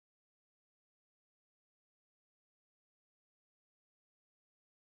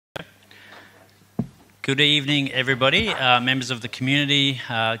Good evening, everybody. Members of the community,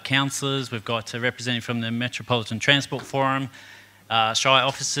 councillors, we've got a representative from the Metropolitan Transport Forum, Shire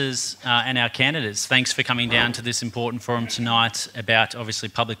officers and our candidates. Thanks for coming down to this important forum tonight about obviously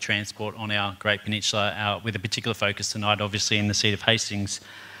public transport on our Great Peninsula, with a particular focus tonight obviously in the seat of Hastings.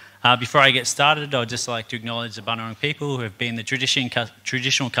 Before I get started, I'd just like to acknowledge the Bunurong people who have been the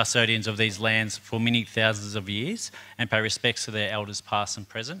traditional custodians of these lands for many thousands of years and pay respects to their elders past and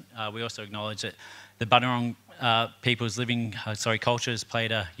present. We also acknowledge that the Bunurong people's culture has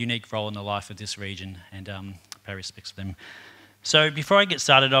played a unique role in the life of this region and pay respects to them. So before I get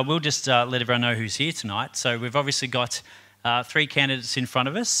started, I will just let everyone know who's here tonight. So we've obviously got 3 candidates in front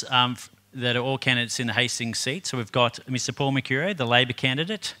of us that are all candidates in the Hastings seat. So we've got Mr. Paul Mercurio, the Labor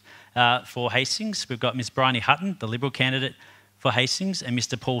candidate for Hastings. We've got Ms. Briony Hutton, the Liberal candidate for Hastings, and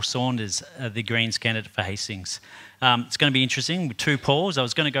Mr. Paul Saunders, the Greens candidate for Hastings. It's going to be interesting with 2 Pauls. I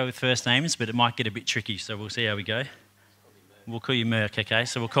was going to go with first names, but it might get a bit tricky, so we'll see how we go. We'll call you Merc, okay?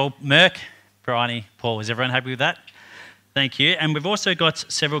 So we'll call Merc, Briony, Paul. Is everyone happy with that? Thank you. And we've also got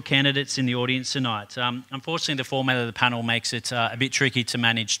several candidates in the audience tonight. Unfortunately, the format of the panel makes it a bit tricky to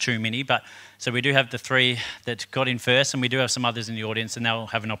manage too many, but so we do have the 3 that got in first, and we do have some others in the audience, and they'll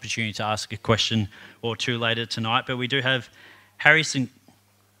have an opportunity to ask a question or 2 later tonight. But we do have Harry Sinclair,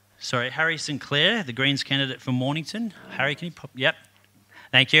 the Greens candidate for Mornington. Harry, can you pop? Yep.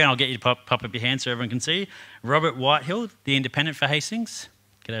 Thank you, and I'll get you to pop up your hand so everyone can see. Robert Whitehill, the Independent for Hastings.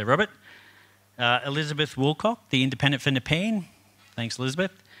 G'day, Robert. Elizabeth Woolcock, the Independent for Nepean. Thanks,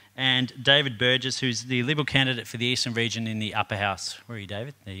 Elizabeth. And David Burgess, who's the Liberal candidate for the Eastern region in the Upper House. Where are you,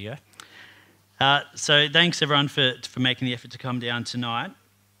 David? There you go. So thanks, everyone, for making the effort to come down tonight.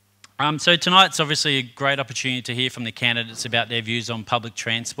 So tonight's obviously a great opportunity to hear from the candidates about their views on public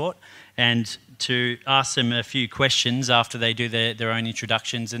transport and to ask them a few questions after they do their own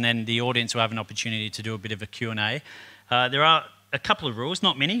introductions, and then the audience will have an opportunity to do a bit of a Q&A. There are a couple of rules,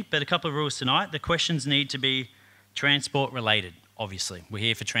 not many, but a couple of rules tonight. The questions need to be transport related, obviously. We're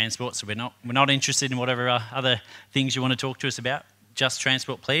here for transport, so we're not interested in whatever other things you want to talk to us about. Just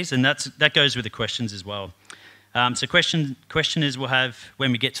transport, please, and that goes with the questions as well. So questioners will have,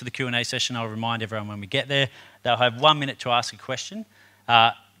 when we get to the Q&A session, I'll remind everyone when we get there, they'll have 1 minute to ask a question.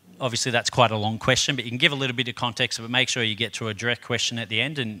 Obviously, that's quite a long question, but you can give a little bit of context, but make sure you get to a direct question at the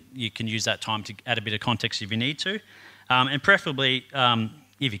end, and you can use that time to add a bit of context if you need to. And preferably,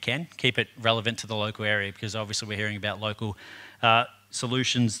 if you can, keep it relevant to the local area, because obviously we're hearing about local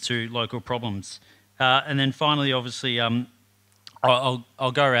solutions to local problems. And then finally, obviously, I'll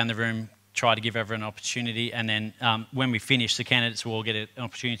go around the room, try to give everyone an opportunity, and then when we finish, the candidates will all get an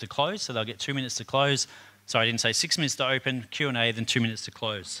opportunity to close, so they'll get 2 minutes to close. Sorry, I didn't say 6 minutes to open, Q&A, then 2 minutes to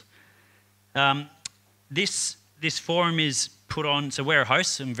close. This forum is put on, so we're a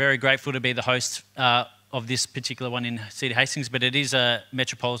host. I'm very grateful to be the host of this particular one in City Hastings, but it is a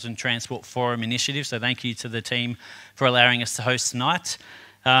Metropolitan Transport Forum initiative, so thank you to the team for allowing us to host tonight.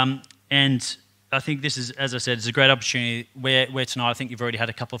 And I think this is, as I said, it's a great opportunity. Where tonight, I think you've already had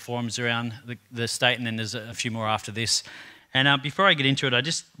a couple of forums around the state, and then there's a few more after this. And before I get into it, I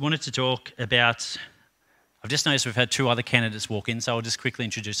just wanted to talk about, I've just noticed we've had 2 other candidates walk in, so I'll just quickly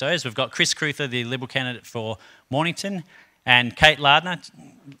introduce those. We've got Chris Cruther, the Liberal candidate for Mornington, and Kate Lardner,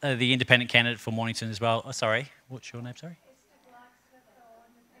 the Independent candidate for Mornington as well. Oh, sorry, what's your name, sorry?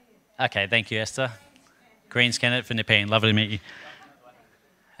 Okay, thank you, Esther. Greens candidate for Nepean, lovely to meet you.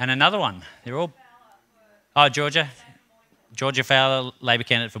 And another one, they're all... Oh, Georgia Fowler, Labor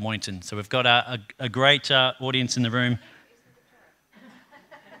candidate for Mornington. So we've got a great audience in the room.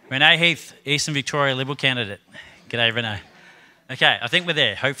 Renee Heath, Eastern Victoria Liberal candidate. G'day, Renee. Okay, I think we're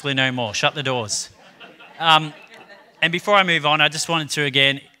there. Hopefully no more. Shut the doors. And before I move on, I just wanted to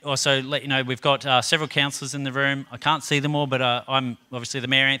again also let you know we've got several councillors in the room. I can't see them all, but I'm obviously the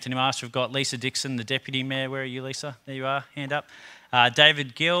Mayor, Anthony Marsh. We've got Lisa Dixon, the Deputy Mayor. Where are you, Lisa? There you are, hand up.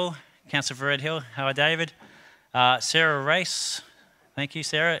 David Gill, Councillor for Red Hill. How David? Sarah Race. Thank you,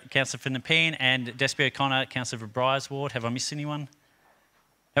 Sarah. Councillor for Nepean. And Despy O'Connor, Councillor for Briars Ward. Have I missed anyone?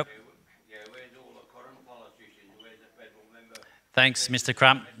 Nope. Yeah, where's all the current politicians? Where's the federal member? Thanks, Mr.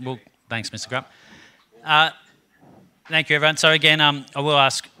 Crump. Well, thanks, Mr. Crump. Thank you, everyone. So again, I will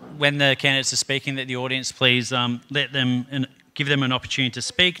ask when the candidates are speaking that the audience please let them and give them an opportunity to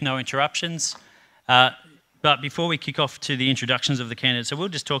speak, no interruptions. But before we kick off to the introductions of the candidates, so we'll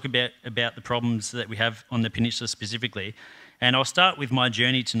just talk about the problems that we have on the peninsula specifically. And I'll start with my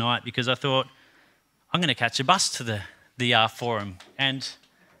journey tonight because I thought I'm going to catch a bus to the forum. And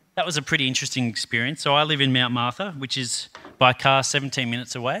that was a pretty interesting experience. So I live in Mount Martha, which is by car 17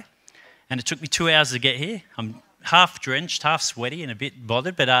 minutes away. And it took me 2 hours to get here. I'm half drenched, half sweaty and a bit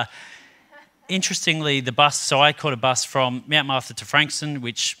bothered, but Interestingly, the bus, so I caught a bus from Mount Martha to Frankston,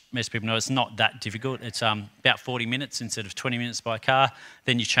 which most people know is not that difficult. It's about 40 minutes instead of 20 minutes by car.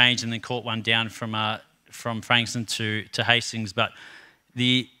 Then you change and then caught one down from Frankston to Hastings. But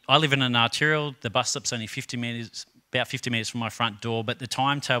I live in an arterial. The bus stop's only 50 metres, about 50 metres from my front door. But the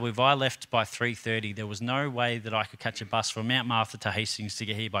timetable, if I left by 3:30, there was no way that I could catch a bus from Mount Martha to Hastings to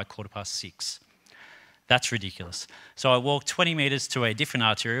get here by 6:15. That's ridiculous. So I walked 20 metres to a different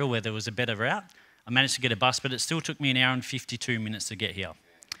arterial where there was a better route. I managed to get a bus, but it still took me an hour and 52 minutes to get here.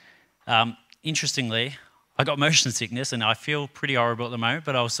 Interestingly, I got motion sickness and I feel pretty horrible at the moment,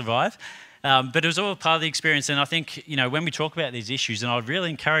 but I'll survive. But it was all part of the experience, and I think, you know, when we talk about these issues, and I'd really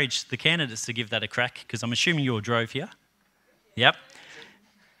encourage the candidates to give that a crack, because I'm assuming you all drove here. Yep.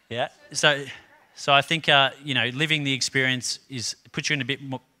 Yeah. So I think, you know, living the experience puts you in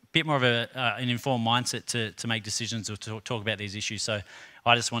a bit more of an informed mindset to make decisions or to talk about these issues. So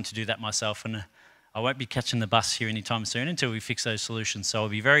I just want to do that myself, and I won't be catching the bus here anytime soon until we fix those solutions. So I'll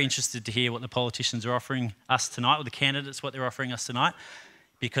be very interested to hear what the politicians are offering us tonight, or the candidates, what they're offering us tonight.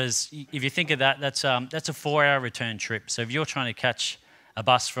 Because if you think of that, that's a 4-hour return trip. So if you're trying to catch a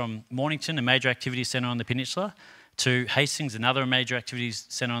bus from Mornington, a major activity centre on the peninsula, to Hastings, another major activities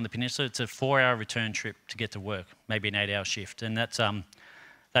centre on the peninsula, it's a 4-hour return trip to get to work, maybe an 8-hour shift. And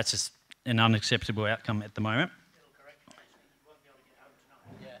that's just an unacceptable outcome at the moment.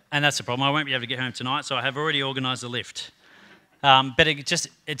 And that's the problem. I won't be able to get home tonight, so I have already organised a lift. But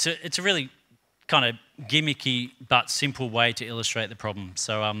it's a really kind of gimmicky but simple way to illustrate the problem.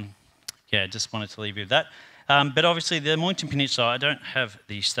 So yeah, just wanted to leave you with that. But obviously the Mornington Peninsula, I don't have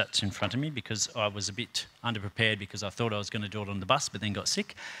the stats in front of me because I was a bit underprepared because I thought I was going to do it on the bus but then got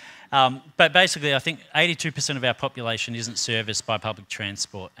sick. But basically I think 82% of our population isn't serviced by public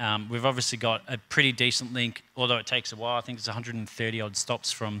transport. We've obviously got a pretty decent link, although it takes a while. I think it's 130 odd stops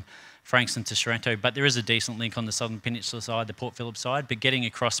from Frankston to Sorrento, but there is a decent link on the Southern Peninsula side, the Port Phillip side, but getting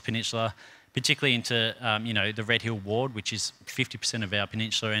across Peninsula, particularly into you know, the Red Hill ward, which is 50% of our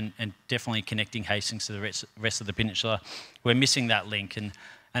peninsula, and definitely connecting Hastings to the rest of the peninsula, we're missing that link, and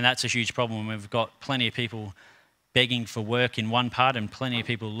that's a huge problem. We've got plenty of people begging for work in one part and plenty of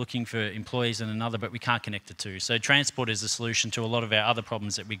people looking for employees in another, but we can't connect the two. So transport is the solution to a lot of our other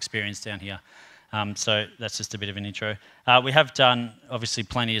problems that we experience down here. So that's just a bit of an intro. We have done, obviously,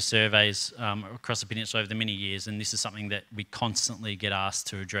 plenty of surveys across the peninsula over the many years, and this is something that we constantly get asked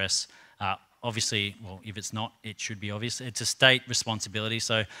to address. Obviously, well, if it's not, it should be obvious. It's a state responsibility,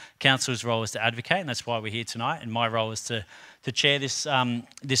 so council's role is to advocate, and that's why we're here tonight, and my role is to chair this,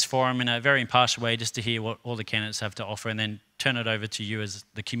 this forum in a very impartial way, just to hear what all the candidates have to offer, and then turn it over to you as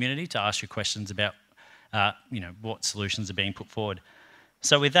the community to ask you questions about you know, what solutions are being put forward.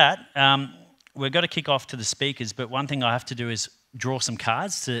 So with that, we've got to kick off to the speakers, but one thing I have to do is draw some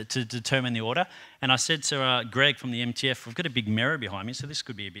cards to determine the order. And I said to Greg from the MTF, we've got a big mirror behind me, so this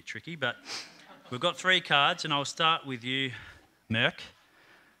could be a bit tricky, but we've got 3 cards, and I'll start with you, Merc.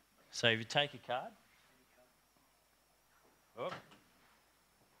 So if you take a card. Oh.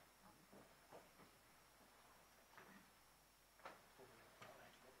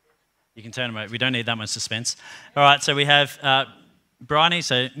 You can turn them over. We don't need that much suspense. All right, so we have Briony,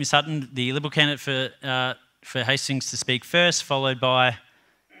 so Miss Hutton, the Liberal candidate for Hastings to speak first, followed by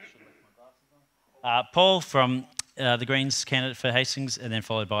Paul from the Greens candidate for Hastings, and then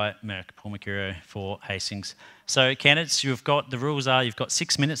followed by Paul Mercurio for Hastings. So candidates, you've got, the rules are you've got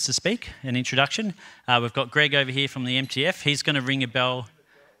 6 minutes to speak, an introduction. We've got Greg over here from the MTF. He's going to ring a bell,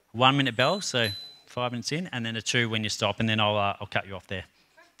 1 minute bell, so 5 minutes in, and then a 2 when you stop, and then I'll cut you off there.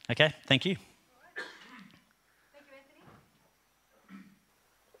 Okay, thank you. Thank you, Anthony.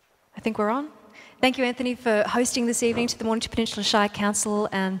 I think we're on. Thank you, Anthony, for hosting this evening to the Mornington Peninsula Shire Council,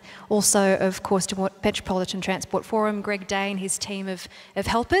 and also, of course, to Metropolitan Transport Forum, Greg Day and his team of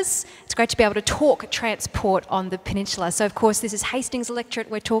helpers. It's great to be able to talk transport on the peninsula. So, of course, this is Hastings electorate.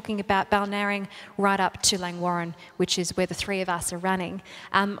 We're talking about Balnarring right up to Langwarrin, which is where the 3 of us are running.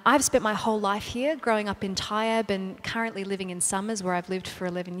 I've spent my whole life here, growing up in Tyab and currently living in Summers, where I've lived for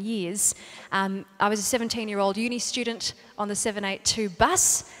 11 years. I was a 17-year-old uni student on the 782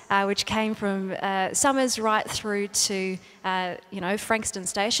 bus, which came from Summers right through to you know, Frankston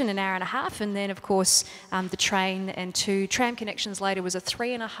station, an hour and a half, and then of course the train, and 2 tram connections later was a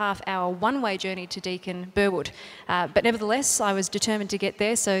 3.5-hour one-way journey to Deakin, Burwood. But nevertheless, I was determined to get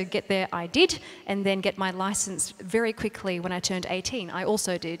there, so get there I did, and then get my licence very quickly when I turned 18. I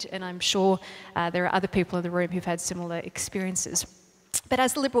also did, and I'm sure there are other people in the room who've had similar experiences. But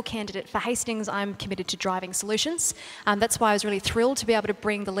as the Liberal candidate for Hastings, I'm committed to driving solutions. That's why I was really thrilled to be able to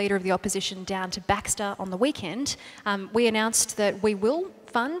bring the Leader of the Opposition down to Baxter on the weekend. We announced that we will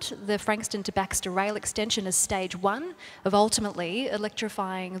fund the Frankston to Baxter rail extension as stage 1 of ultimately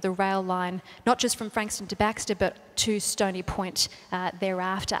electrifying the rail line, not just from Frankston to Baxter, but to Stony Point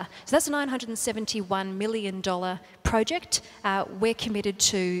thereafter. So that's a $971 million project. We're committed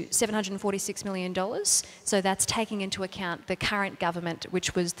to $746 million. So that's taking into account the current government,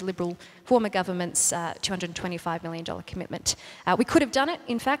 which was the Liberal former government's $225 million commitment. We could have done it,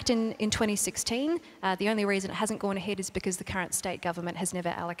 in fact, in 2016. The only reason it hasn't gone ahead is because the current state government has never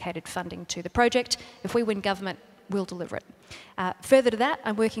allocated funding to the project. If we win government, we'll deliver it. Further to that,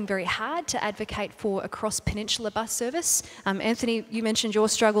 I'm working very hard to advocate for a cross-Peninsula bus service. Anthony, you mentioned your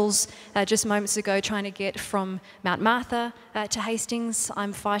struggles just moments ago trying to get from Mount Martha to Hastings.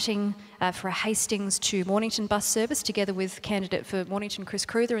 I'm fighting for a Hastings to Mornington bus service together with candidate for Mornington Chris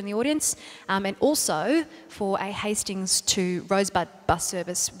Cruther in the audience, and also for a Hastings to Rosebud bus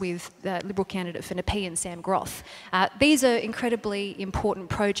service with the Liberal candidate for Nepean, Sam Groth. These are incredibly important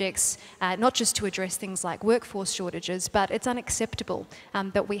projects, not just to address things like workforce shortages, but it's unacceptable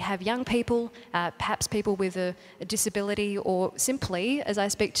that we have young people, perhaps people with a disability, or simply, as I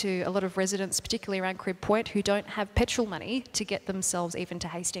speak to a lot of residents, particularly around Crib Point, who don't have petrol money to get themselves even to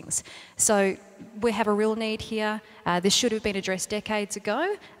Hastings. So we have a real need here. This should have been addressed decades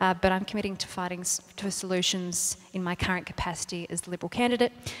ago, but I'm committing to fighting for solutions in my current capacity as the Liberal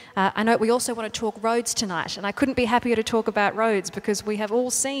candidate. I know we also want to talk roads tonight, and I couldn't be happier to talk about roads because we have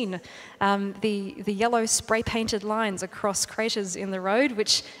all seen the yellow spray-painted lines across craters in the road,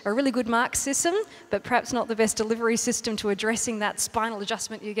 which are a really good mark system, but perhaps not the best delivery system to addressing that spinal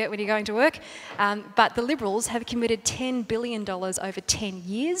adjustment you get when you're going to work. But the Liberals have committed $10 billion over 10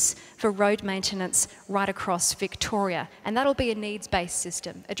 years for road maintenance right across Victoria, and that'll be a needs-based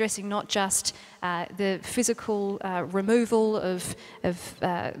system, addressing not just the physical removal of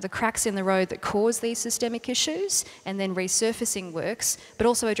the cracks in the road that cause these systemic issues and then resurfacing works, but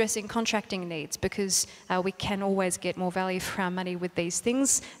also addressing contracting needs, because we can always get more value for our money with these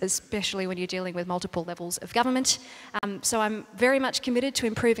things, especially when you're dealing with multiple levels of government. So I'm very much committed to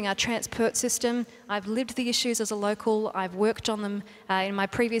improving our transport system. I've lived the issues as a local. I've worked on them in my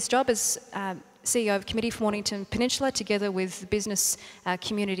previous job as CEO of Committee for Mornington Peninsula, together with the business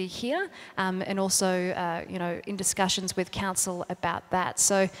community here, and also in discussions with council about that.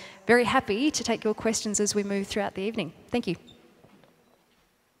 So very happy to take your questions as we move throughout the evening. Thank you.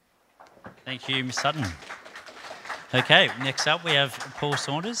 Thank you, Ms Hutton. Okay, next up we have Paul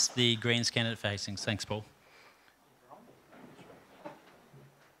Saunders, the Greens candidate for Hastings. Thanks, Paul.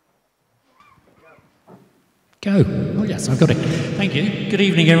 Go. Oh yes, I've got it. Thank you. Good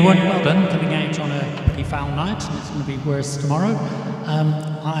evening, everyone. Well done coming out on a pretty foul night, and it's going to be worse tomorrow.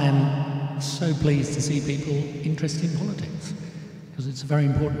 I am so pleased to see people interested in politics, because it's a very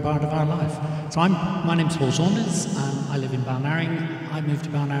important part of our life. So my name's Paul Saunders. I live in Balnarring. I moved to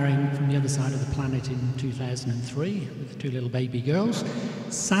Balnarring from the other side of the planet in 2003 with two little baby girls.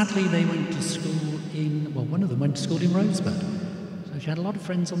 Sadly, they went to school one of them went to school in Rosebud. She had a lot of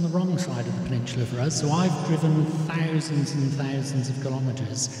friends on the wrong side of the peninsula for us, so I've driven thousands and thousands of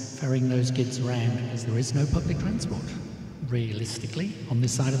kilometres ferrying those kids around because there is no public transport, realistically, on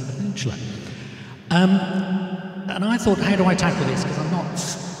this side of the peninsula. And I thought, how do I tackle this? Because I'm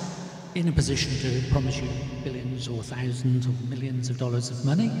not in a position to promise you billions or thousands or millions of dollars of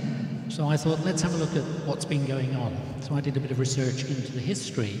money. So I thought, let's have a look at what's been going on. So I did a bit of research into the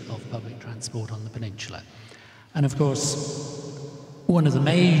history of public transport on the peninsula. And of course, one of the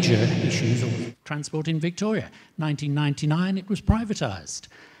major issues of transport in Victoria, 1999, it was privatised.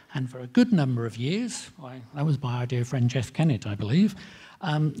 And for a good number of years, that was by our dear friend Jeff Kennett, I believe,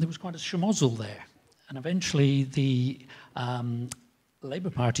 there was quite a schmozzle there. And eventually the Labour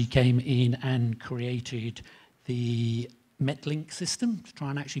Party came in and created the Metlink system to try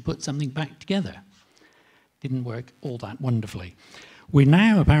and actually put something back together. Didn't work all that wonderfully. We're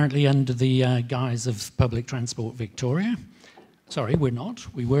now apparently under the guise of Public Transport Victoria. Sorry, we're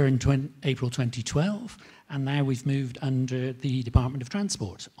not. We were in April 2012, and now we've moved under the Department of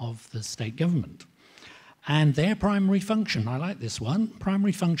Transport of the state government. And their primary function, I like this one,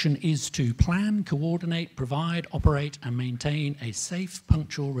 primary function is to plan, coordinate, provide, operate, and maintain a safe,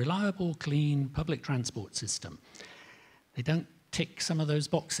 punctual, reliable, clean public transport system. They don't tick some of those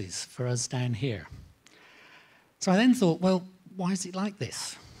boxes for us down here. So I then thought, well, why is it like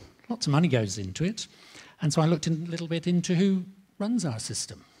this? Lots of money goes into it. And so I looked a little bit into who runs our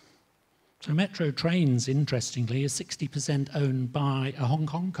system. So Metro Trains, interestingly, is 60% owned by a Hong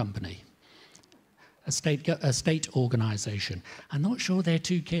Kong company, a state organisation. I'm not sure they're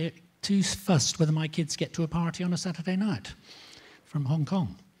too fussed whether my kids get to a party on a Saturday night from Hong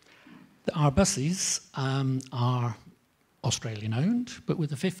Kong. Our buses are Australian-owned, but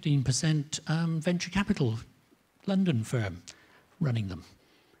with a 15% venture capital London firm running them.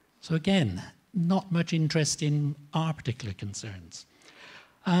 So again, not much interest in our particular concerns.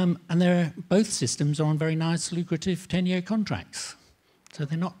 And both systems are on very nice, lucrative 10-year contracts. So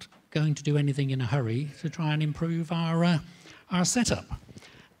they're not going to do anything in a hurry to try and improve our setup.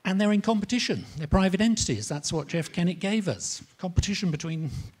 And they're in competition. They're private entities. That's what Jeff Kennett gave us, competition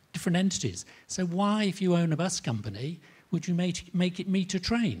between different entities. So why, if you own a bus company, would you make it meet a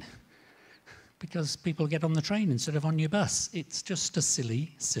train? Because people get on the train instead of on your bus. It's just a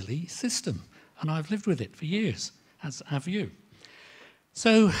silly, silly system. And I've lived with it for years, as have you.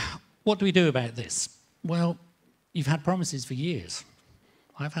 So what do we do about this? Well, you've had promises for years.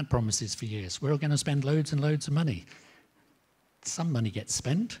 I've had promises for years. We're going to spend loads and loads of money. Some money gets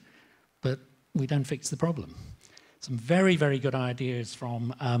spent, but we don't fix the problem. Some very, very good ideas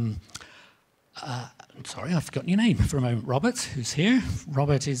from, sorry, I've forgotten your name for a moment, Robert, who's here.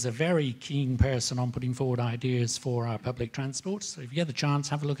 Robert is a very keen person on putting forward ideas for our public transport. So if you get the chance,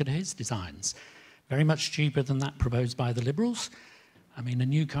 have a look at his designs. Very much cheaper than that proposed by the Liberals. I mean, a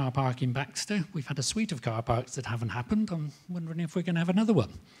new car park in Baxter. We've had a suite of car parks that haven't happened. I'm wondering if we're going to have another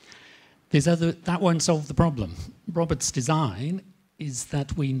one. That won't solve the problem. Robert's design is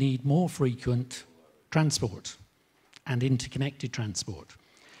that we need more frequent transport and interconnected transport.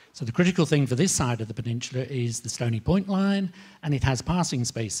 So the critical thing for this side of the peninsula is the Stony Point line, and it has passing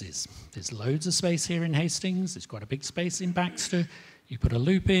spaces. There's loads of space here in Hastings. There's quite a big space in Baxter. You put a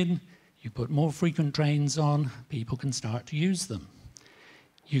loop in, you put more frequent trains on, people can start to use them.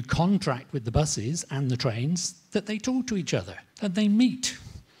 You contract with the buses and the trains that they talk to each other, that they meet.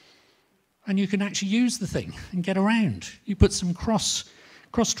 And you can actually use the thing and get around. You put some cross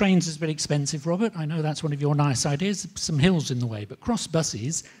trains is a bit expensive, Robert. I know that's one of your nice ideas. Some hills in the way, but cross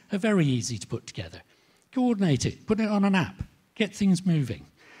buses are very easy to put together. Coordinate it, put it on an app, get things moving.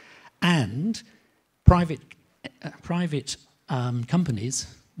 And private companies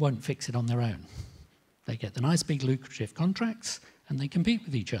won't fix it on their own. They get the nice big lucrative contracts and they compete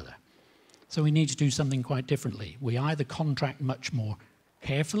with each other. So we need to do something quite differently. We either contract much more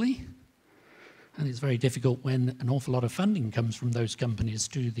carefully, and it's very difficult when an awful lot of funding comes from those companies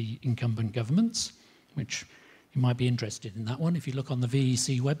to the incumbent governments, which you might be interested in that one. If you look on the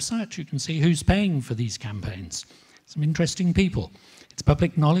VEC website, you can see who's paying for these campaigns. Some interesting people. It's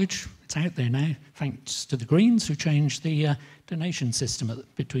public knowledge. It's out there now, thanks to the Greens, who changed the donation system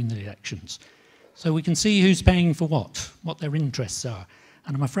between the elections. So we can see who's paying for what their interests are.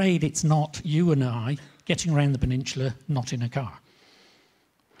 And I'm afraid it's not you and I getting around the peninsula, not in a car.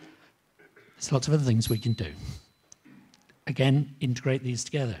 There's lots of other things we can do. Again, integrate these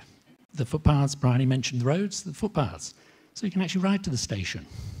together. The footpaths, Briony mentioned the roads, the footpaths. So you can actually ride to the station.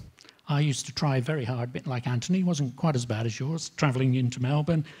 I used to try very hard, a bit like Anthony, wasn't quite as bad as yours, travelling into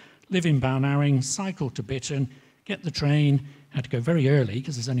Melbourne, live in Balnarring, cycle to Bitton, get the train, had to go very early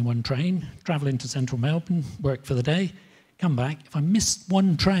because there's only one train, travel into central Melbourne, work for the day, come back. If I missed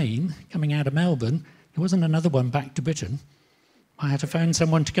one train coming out of Melbourne, there wasn't another one back to Bitton. I had to phone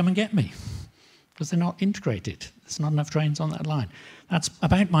someone to come and get me because they're not integrated. There's not enough trains on that line. That's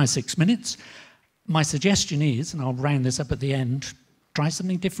about my 6 minutes. My suggestion is, and I'll round this up at the end, try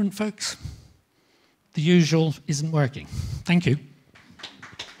something different, folks. The usual isn't working. Thank you.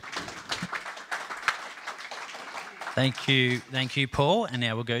 Thank you, Paul. And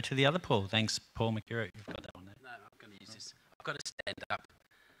now we'll go to the other Paul. Thanks, Paul Mercurio. You've got that one there. No, I'm going to use this. I've got to stand up.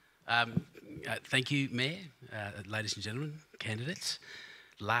 Thank you, Mayor, ladies and gentlemen, candidates.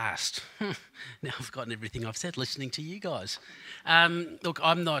 Last. Now I've forgotten everything I've said listening to you guys. Look,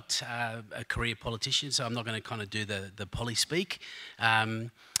 I'm not a career politician, so I'm not going to kind of do the poly speak.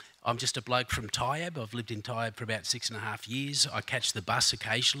 I'm just a bloke from Tyab. I've lived in Tyab for about 6.5 years. I catch the bus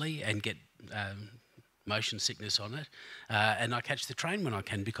occasionally and get motion sickness on it. And I catch the train when I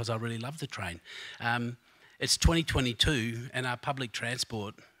can because I really love the train. It's 2022 and our public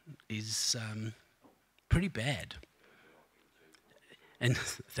transport is pretty bad. And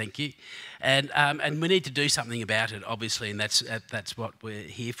thank you, and we need to do something about it, obviously, and that's what we're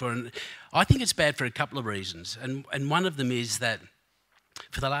here for. And I think it's bad for a couple of reasons, and one of them is that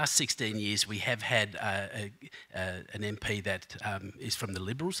for the last 16 years we have had an MP that is from the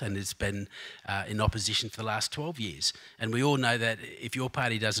Liberals and has been in opposition for the last 12 years. And we all know that if your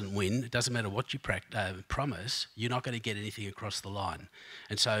party doesn't win, it doesn't matter what you promise, you're not going to get anything across the line.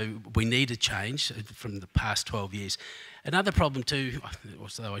 And so we need a change from the past 12 years. Another problem too,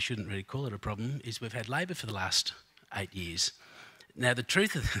 although I shouldn't really call it a problem, is we've had Labor for the last 8 years. Now the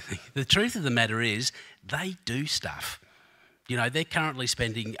truth of the matter is they do stuff. You know, they're currently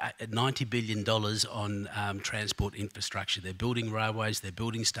spending $90 billion on transport infrastructure. They're building railways, they're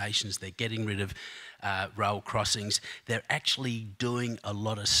building stations, they're getting rid of rail crossings. They're actually doing a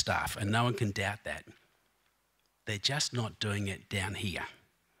lot of stuff, and no one can doubt that. They're just not doing it down here.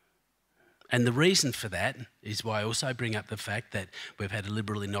 And the reason for that is why I also bring up the fact that we've had a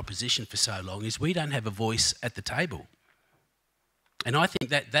Liberal in opposition for so long, is we don't have a voice at the table. And I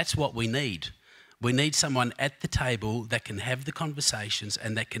think that that's what we need. We need someone at the table that can have the conversations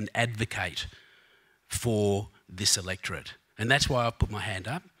and that can advocate for this electorate. And that's why I put my hand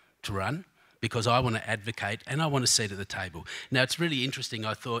up to run, because I want to advocate and I want a seat at the table. Now, it's really interesting.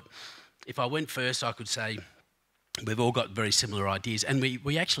 I thought if I went first, I could say we've all got very similar ideas, and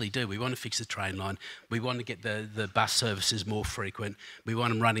we actually do. We want to fix the train line. We want to get the bus services more frequent. We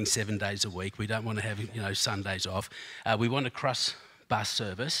want them running 7 days a week. We don't want to have, you know, Sundays off. We want a cross-bus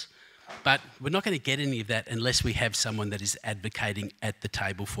service. But we're not going to get any of that unless we have someone that is advocating at the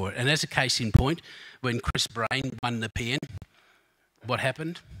table for it. And as a case in point, when Chris Brain won the PN, what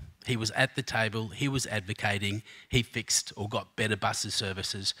happened? He was at the table, he was advocating, he fixed or got better buses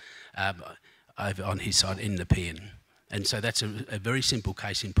services over on his side in the PN. And so that's a very simple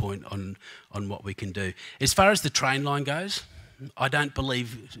case in point on what we can do. As far as the train line goes, I don't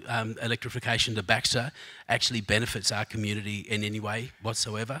believe electrification to Baxter actually benefits our community in any way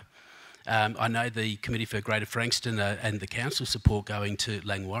whatsoever. I know the Committee for Greater Frankston and the council support going to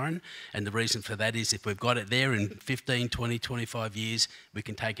Langwarrin, and the reason for that is if we've got it there in 15, 20, 25 years, we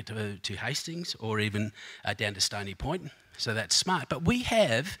can take it to Hastings or even down to Stony Point, so that's smart. But we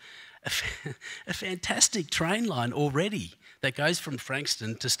have a fantastic train line already that goes from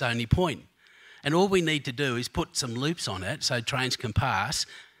Frankston to Stony Point, and all we need to do is put some loops on it so trains can pass,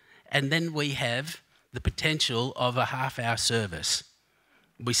 and then we have the potential of a half-hour service.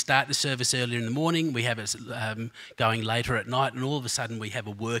 We start the service earlier in the morning, we have it going later at night, and all of a sudden we have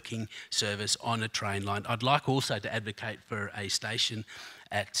a working service on a train line. I'd like also to advocate for a station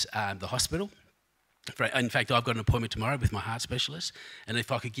at the hospital. In fact, I've got an appointment tomorrow with my heart specialist, and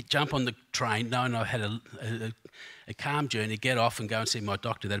if I could jump on the train, knowing I've had a calm journey, get off and go and see my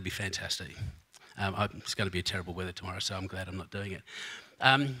doctor, that'd be fantastic. It's going to be a terrible weather tomorrow, so I'm glad I'm not doing it.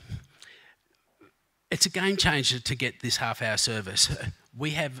 It's a game changer to get this half-hour service.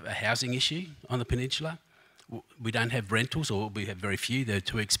 We have a housing issue on the peninsula. We don't have rentals, or we have very few. They're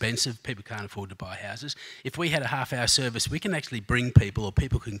too expensive. People can't afford to buy houses. If we had a half-hour service, we can actually bring people, or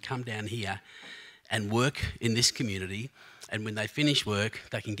people can come down here and work in this community, and when they finish work,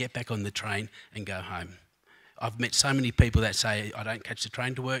 they can get back on the train and go home. I've met so many people that say, I don't catch the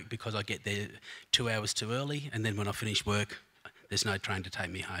train to work because I get there 2 hours too early, and then when I finish work, there's no train to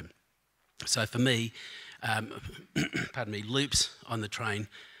take me home. So for me, pardon me, loops on the train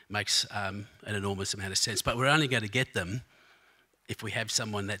makes an enormous amount of sense. But we're only going to get them if we have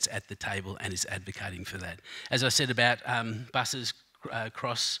someone that's at the table and is advocating for that. As I said about buses,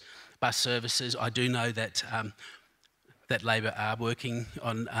 cross-bus services, I do know that that Labor are working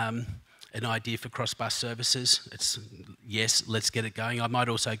on an idea for cross-bus services. It's, yes, let's get it going. I might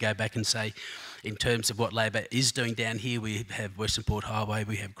also go back and say, in terms of what Labor is doing down here, we have Western Port Highway,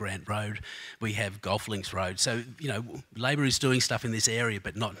 we have Grant Road, we have Golf Links Road. So, you know, Labor is doing stuff in this area,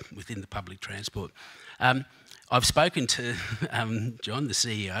 but not within the public transport. I've spoken to John, the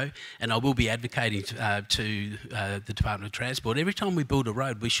CEO, and I will be advocating to the Department of Transport. Every time we build a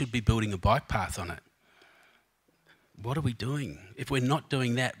road, we should be building a bike path on it. What are we doing? If we're not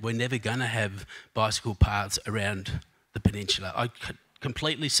doing that, we're never going to have bicycle paths around the peninsula. I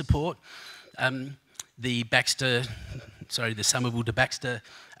completely support the Somerville to Baxter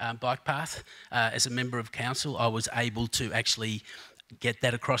bike path. As a member of council, I was able to actually get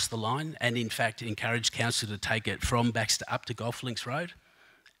that across the line, and in fact encourage council to take it from Baxter up to Golf Links Road.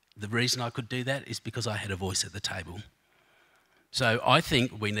 The reason I could do that is because I had a voice at the table. So I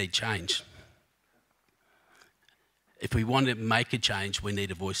think we need change. If we want to make a change, we need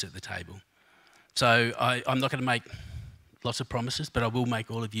a voice at the table. So I'm not going to make lots of promises, but I will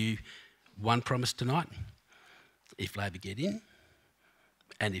make all of you one promise tonight. If Labor get in,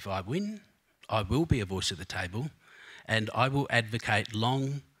 and if I win, I will be a voice at the table, and I will advocate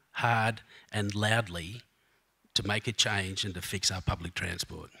long, hard and loudly to make a change and to fix our public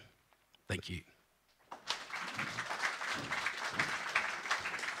transport. Thank you.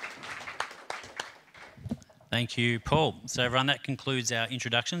 Thank you, Paul. So everyone, that concludes our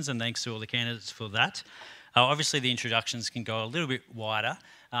introductions, and thanks to all the candidates for that. Obviously, the introductions can go a little bit wider,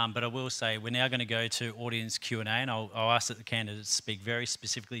 but I will say we're now going to go to audience Q&A, and I'll ask that the candidates speak very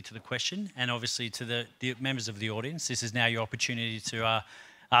specifically to the question, and obviously to the members of the audience. This is now your opportunity to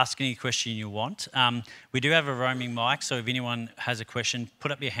ask any question you want. We do have a roaming mic, so if anyone has a question,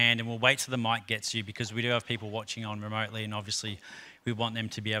 put up your hand and we'll wait till the mic gets you, because we do have people watching on remotely, and obviously we want them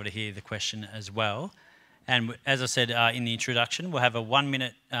to be able to hear the question as well. And as I said in the introduction, we'll have a 1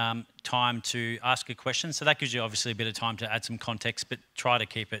 minute time to ask a question. So that gives you obviously a bit of time to add some context, but try to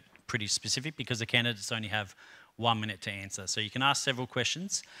keep it pretty specific because the candidates only have 1 minute to answer. So you can ask several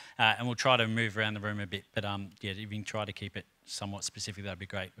questions and we'll try to move around the room a bit. But yeah, if you can try to keep it somewhat specific, that'd be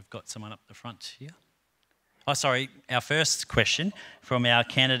great. We've got someone up the front here. Oh, sorry, our first question from our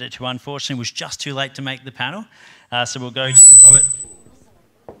candidate who unfortunately was just too late to make the panel. So we'll go to Robert.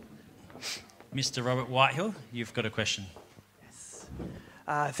 Mr. Robert Whitehill, you've got a question. Yes.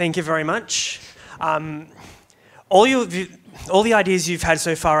 Thank you very much. All the ideas you've had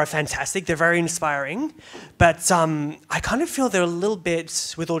so far are fantastic. They're very inspiring. But I kind of feel they're a little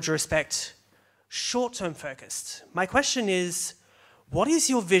bit, with all due respect, short-term focused. My question is, what is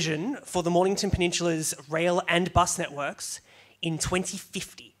your vision for the Mornington Peninsula's rail and bus networks in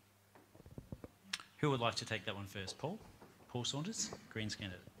 2050? Who would like to take that one first? Paul? Paul Saunders, Greens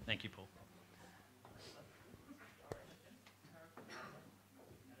candidate. Thank you, Paul.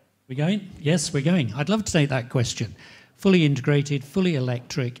 We going? Yes, we're going. I'd love to take that question. Fully integrated, fully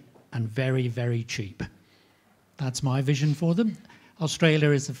electric, and very, very cheap. That's my vision for them.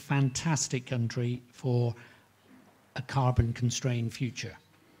 Australia is a fantastic country for a carbon-constrained future,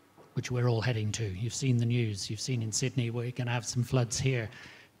 which we're all heading to. You've seen the news. You've seen in Sydney we're going to have some floods here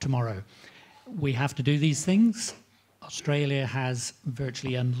tomorrow. We have to do these things. Australia has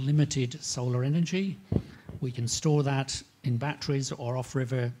virtually unlimited solar energy. We can store that in batteries or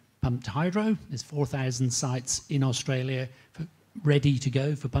off-river pumped hydro. There's 4,000 sites in Australia ready to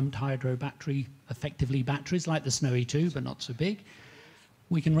go for pumped hydro battery, effectively batteries like the Snowy 2, but not so big.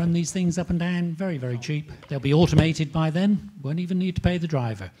 We can run these things up and down very, very cheap. They'll be automated by then. Won't even need to pay the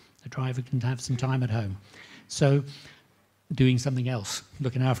driver. The driver can have some time at home. So doing something else,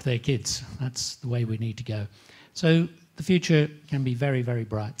 looking after their kids. That's the way we need to go. So the future can be very, very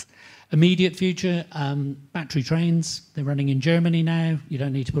bright. Immediate future, battery trains, they're running in Germany now. You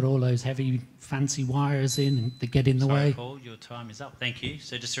don't need to put all those heavy, fancy wires in and they get in the way. Paul, your time is up. Thank you.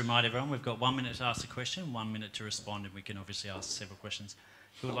 So just to remind everyone, we've got 1 minute to ask a question, 1 minute to respond, and we can obviously ask several questions.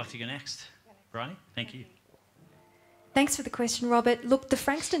 Who would like to go next? Briony, thank you. Thanks for the question, Robert. Look, the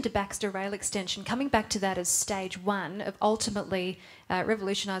Frankston to Baxter rail extension, coming back to that as stage one of ultimately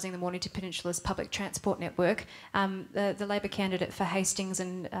revolutionising the Mornington Peninsula's public transport network, the Labor candidate for Hastings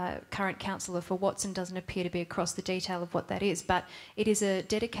and current councillor for Watson doesn't appear to be across the detail of what that is, but it is a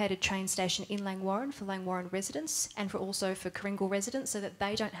dedicated train station in Langwarrin for Langwarrin residents and for also for Kringle residents so that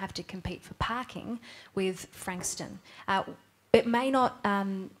they don't have to compete for parking with Frankston. It may not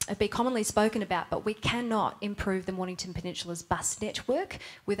be commonly spoken about, but we cannot improve the Mornington Peninsula's bus network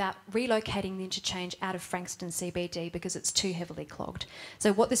without relocating the interchange out of Frankston CBD because it's too heavily clogged.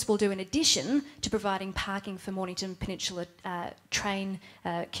 So what this will do, in addition to providing parking for Mornington Peninsula train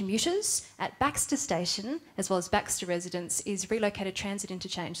commuters at Baxter Station, as well as Baxter residents, is relocated transit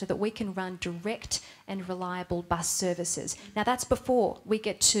interchange so that we can run direct and reliable bus services. Now that's before we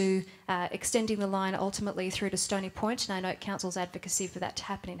get to extending the line ultimately through to Stony Point, and I know Council's advocacy for that to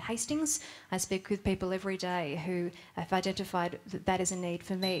happen in Hastings. I speak with people every day who have identified that that is a need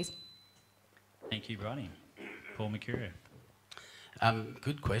for me. Thank you, Briony. Paul Mercurio.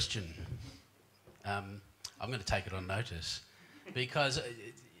 Good question. I'm going to take it on notice because,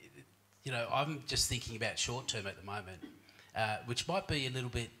 you know, I'm just thinking about short term at the moment, which might be a little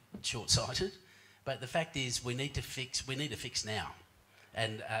bit short-sighted, but the fact is we need to fix now.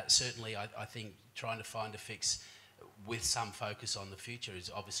 And certainly I think trying to find a fix with some focus on the future is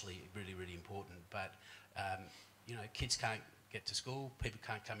obviously really, really important. But, you know, kids can't get to school, people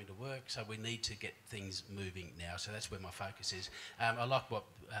can't come into work, so we need to get things moving now. So that's where my focus is. I like what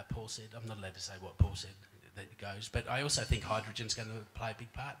Paul said. I'm not allowed to say what Paul said, that it goes. But I also think hydrogen's going to play a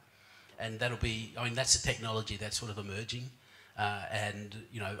big part. And that'll be, I mean, that's a technology that's sort of emerging. And,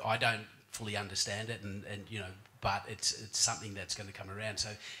 you know, I don't fully understand it, and you know, but it's something that's going to come around. So,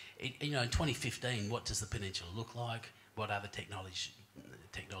 you know, in 2015, what does the peninsula look like? What other technologies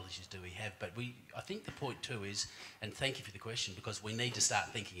do we have? But I think the point too is, and thank you for the question, because we need to start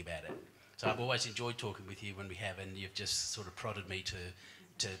thinking about it. So I've always enjoyed talking with you when we have, and you've just sort of prodded me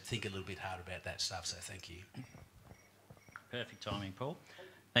to think a little bit hard about that stuff. So thank you. Perfect timing, Paul.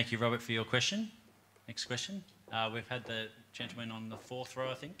 Thank you, Robert, for your question. Next question. We've had the gentleman on the fourth row,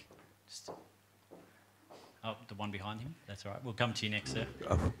 I think. Oh, the one behind him. That's all right. We'll come to you next, sir.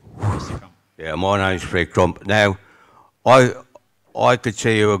 Mr. Crump. Yeah, my name's Fred Crump. Now, I could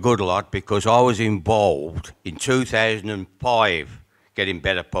see you a good lot because I was involved in 2005 getting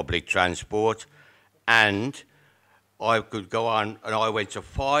better public transport. And I could go on, and I went to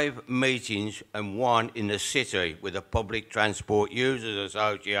 5 meetings and 1 in the city with the Public Transport Users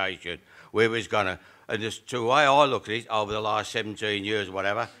Association, where we was going to, and just the way I look at it, over the last 17 years or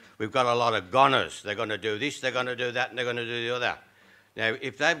whatever, we've got a lot of goners. They're going to do this, they're going to do that, and they're going to do the other. Now,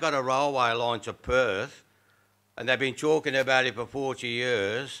 if they've got a railway line to Perth, and they've been talking about it for 40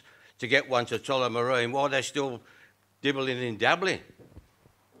 years, to get one to Tullamarine, why are they still dibbling and dabbling?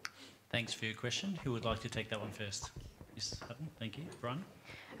 Thanks for your question. Who would like to take that one first? Ms. Hutton, thank you. Brian?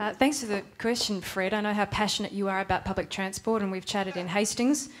 Thanks for the question, Fred. I know how passionate you are about public transport, and we've chatted in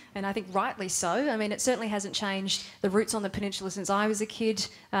Hastings, and I think rightly so. I mean, it certainly hasn't changed the routes on the peninsula since I was a kid,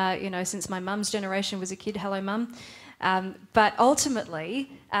 since my mum's generation was a kid. Hello, Mum. But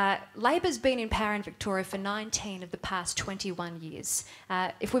ultimately, Labor's been in power in Victoria for 19 of the past 21 years.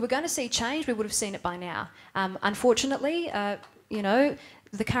 If we were going to see change, we would have seen it by now. Unfortunately,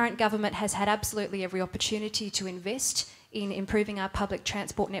 the current government has had absolutely every opportunity to invest in improving our public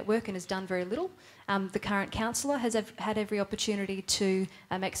transport network and has done very little. The current councillor has had every opportunity to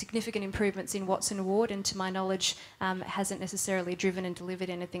make significant improvements in Watson Ward, and to my knowledge hasn't necessarily driven and delivered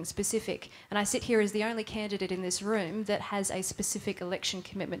anything specific. And I sit here as the only candidate in this room that has a specific election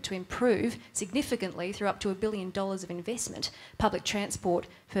commitment to improve significantly, through up to $1 billion of investment, public transport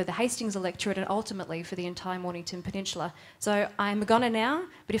for the Hastings electorate and ultimately for the entire Mornington Peninsula. So I'm a goner now,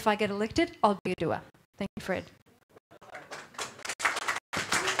 but if I get elected, I'll be a doer. Thank you, Fred.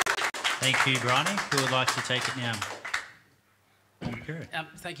 Thank you, Briony. Who would like to take it now?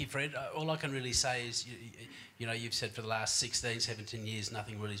 Thank you, Fred. All I can really say is, you've said for the last 16, 17 years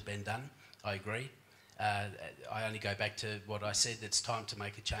nothing really has been done. I agree. I only go back to what I said. It's time to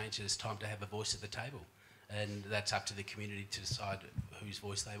make a change, and it's time to have a voice at the table. And that's up to the community to decide whose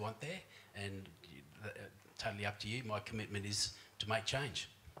voice they want there. And totally up to you. My commitment is to make change.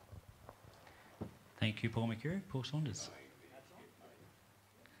 Thank you, Paul Mercurio. Paul Saunders.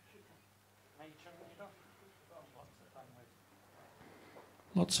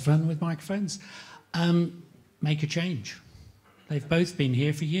 Lots of fun with microphones. Make a change. They've both been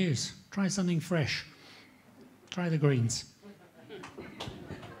here for years. Try something fresh. Try the Greens.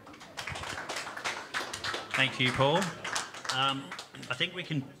 Thank you, Paul. I think we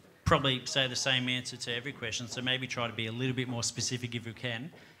can probably say the same answer to every question, so maybe try to be a little bit more specific if we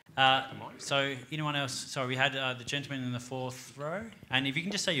can. So anyone else? Sorry, we had the gentleman in the 4th row. And if you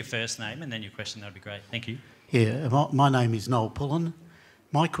can just say your first name and then your question, that would be great. Thank you. Yeah, my name is Noel Pullen.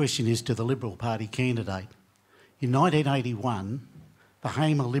 My question is to the Liberal Party candidate. In 1981, the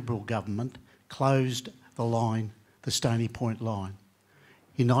Hamer Liberal government closed the line, the Stony Point line.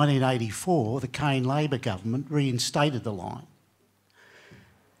 In 1984, the Kane Labor government reinstated the line.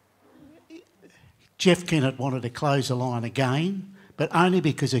 Jeff Kennett wanted to close the line again, but only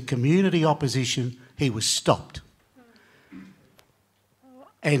because of community opposition, he was stopped.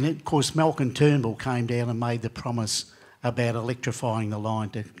 And of course, Malcolm Turnbull came down and made the promise about electrifying the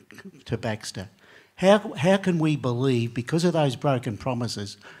line to Baxter. How can we believe, because of those broken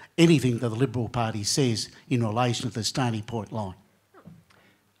promises, anything that the Liberal Party says in relation to the Stony Point line?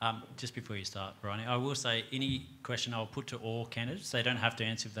 Just before you start, Briony, I will say any question I'll put to all candidates. They don't have to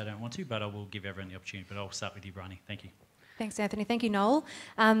answer if they don't want to, but I will give everyone the opportunity. But I'll start with you, Briony. Thank you. Thanks, Anthony. Thank you, Noel.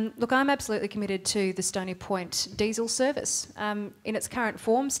 Look, I'm absolutely committed to the Stony Point diesel service. In its current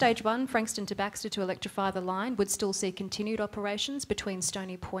form, Stage 1, Frankston to Baxter to electrify the line, would still see continued operations between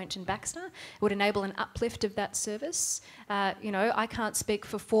Stony Point and Baxter. It would enable an uplift of that service. I can't speak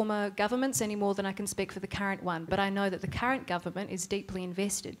for former governments any more than I can speak for the current one, but I know that the current government is deeply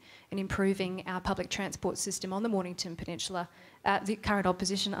invested in improving our public transport system on the Mornington Peninsula. The current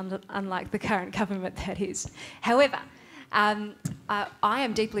opposition, unlike the current government, that is. However, I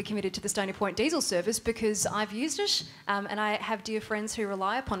am deeply committed to the Stony Point diesel service because I've used it and I have dear friends who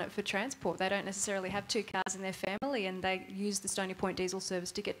rely upon it for transport. They don't necessarily have 2 cars in their family and they use the Stony Point diesel service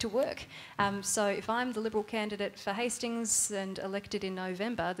to get to work. So if I'm the Liberal candidate for Hastings and elected in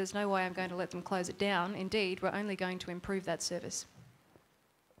November, there's no way I'm going to let them close it down. Indeed, we're only going to improve that service.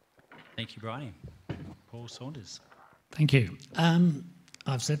 Thank you, Briony. Paul Saunders. Thank you.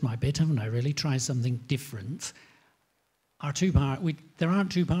 I've said my bit, haven't I, really? Try something different. There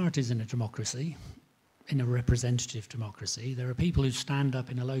aren't 2 parties in a democracy, in a representative democracy. There are people who stand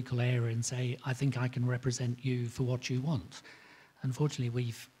up in a local area and say, I think I can represent you for what you want. Unfortunately,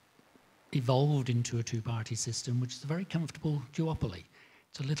 we've evolved into a 2-party system, which is a very comfortable duopoly.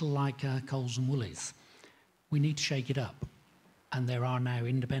 It's a little like Coles and Woolies. We need to shake it up. And there are now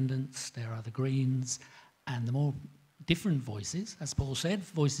independents, there are the Greens, and the more different voices, as Paul said,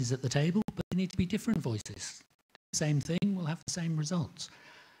 voices at the table, but they need to be different voices. Same thing, we'll have the same results.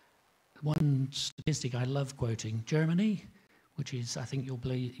 One statistic I love quoting, Germany, which is, I think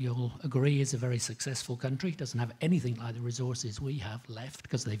you'll agree, is a very successful country, doesn't have anything like the resources we have left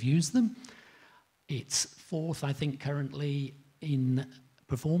because they've used them. It's fourth, I think, currently in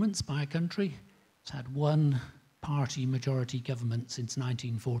performance by a country. It's had one party majority government since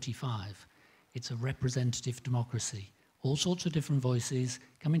 1945. It's a representative democracy. All sorts of different voices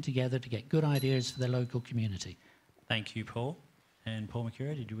coming together to get good ideas for their local community. Thank you, Paul. And Paul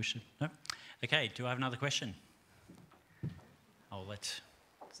Mercurio, did you wish to? No? Okay, do I have another question? I'll let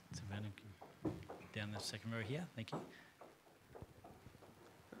Savannah down the second row here. Thank you.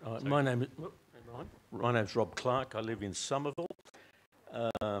 My name's Rob Clark. I live in Somerville.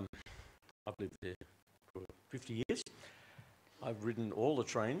 I've lived there for 50 years. I've ridden all the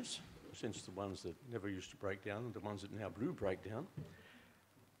trains, since the ones that never used to break down and the ones that now do break down.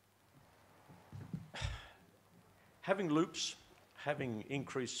 Having loops, having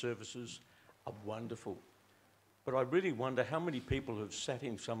increased services are wonderful. But I really wonder how many people have sat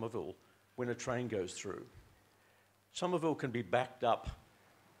in Somerville when a train goes through. Somerville can be backed up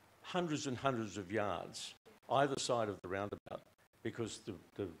hundreds and hundreds of yards either side of the roundabout because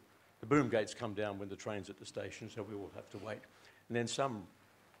the boom gates come down when the train's at the station, so we all have to wait. And then some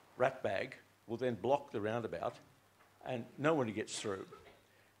ratbag will then block the roundabout and no one gets through.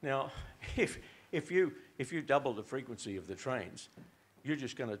 Now, if you double the frequency of the trains, you're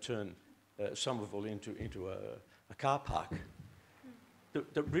just going to turn Somerville into a car park.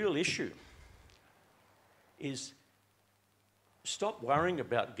 The real issue is stop worrying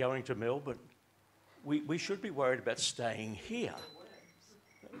about going to Melbourne. We should be worried about staying here.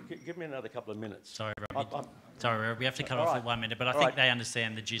 Give me another couple of minutes. Sorry, Rob. Sorry, Rob. We have to cut off at 1 minute, but I think they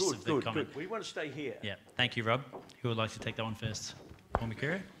understand the gist of the comment. Good. We want to stay here. Yeah. Thank you, Rob. Who would like to take that one first? Paul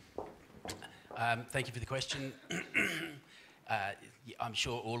Mercurio? Thank you for the question. I'm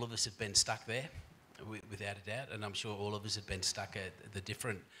sure all of us have been stuck there, without a doubt, and I'm sure all of us have been stuck at the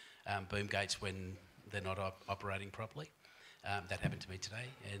different boom gates when they're not operating properly. That happened to me today,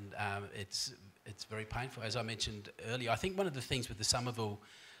 and it's very painful. As I mentioned earlier, I think one of the things with the Somerville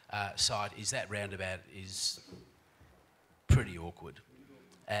side is that roundabout is pretty awkward.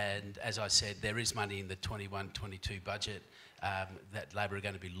 And as I said, there is money in the 21-22 budget that Labor are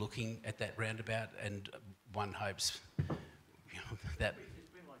going to be looking at that roundabout, and one hopes that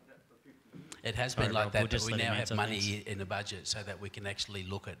it has been like that, but we now have money in the budget so that we can actually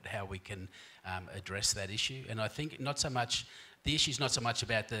look at how we can address that issue. And I think the issue is not so much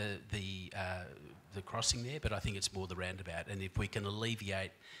about the crossing there, but I think it's more the roundabout. And if we can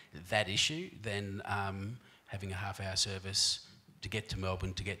alleviate that issue, then having a half-hour service to get to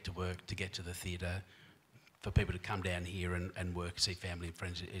Melbourne, to get to work, to get to the theatre, for people to come down here and work, see family and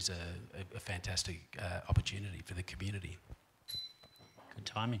friends is a fantastic opportunity for the community. Good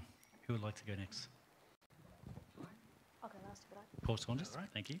timing. Who would like to go next? I'll go last if you like. Paul Saunders, right.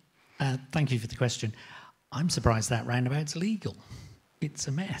 Thank you. Thank you for the question. I'm surprised that roundabout's legal. It's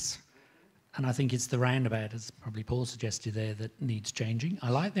a mess. And I think it's the roundabout, as probably Paul suggested there, that needs changing. I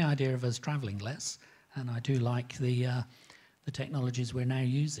like the idea of us travelling less, and I do like the technologies we're now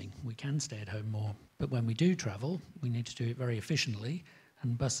using. We can stay at home more, but when we do travel, we need to do it very efficiently,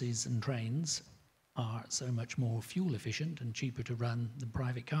 and buses and trains are so much more fuel efficient and cheaper to run than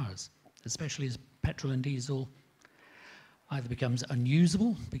private cars, especially as petrol and diesel either becomes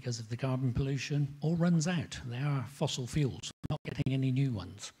unusable because of the carbon pollution or runs out. They are fossil fuels, not getting any new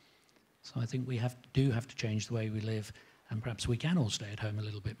ones. So I think we do have to change the way we live, and perhaps we can all stay at home a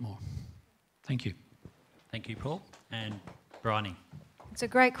little bit more. Thank you. Thank you, Paul. And Briony. It's a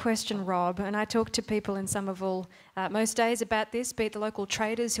great question, Rob, and I talk to people in Somerville most days about this, be it the local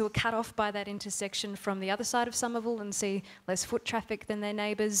traders who are cut off by that intersection from the other side of Somerville and see less foot traffic than their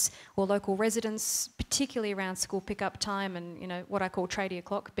neighbours, or local residents, particularly around school pickup time and, you know, what I call tradie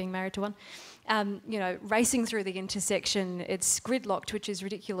o'clock, being married to one. You know, racing through the intersection, it's gridlocked, which is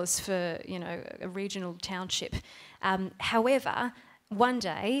ridiculous for, you know, a regional township. However, one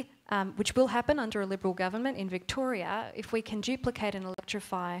day, which will happen under a Liberal government in Victoria, if we can duplicate and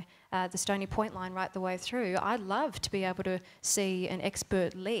electrify the Stony Point line right the way through, I'd love to be able to see an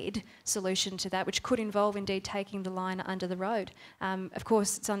expert-led solution to that, which could involve indeed taking the line under the road. Of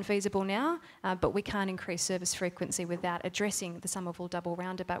course, it's unfeasible now, but we can't increase service frequency without addressing the Somerville double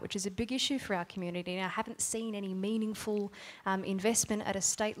roundabout, which is a big issue for our community. Now, I haven't seen any meaningful investment at a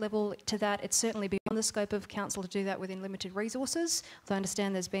state level to that. It's certainly beyond the scope of council to do that within limited resources, although I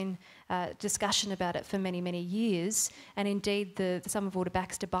understand there's been discussion about it for many, many years. And indeed, the Somerville to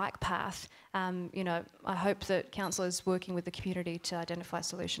Baxter bike path, you know, I hope that council is working with the community to identify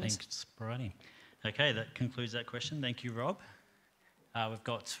solutions. Thanks, Briony. Okay, that concludes that question. Thank you, Rob. We've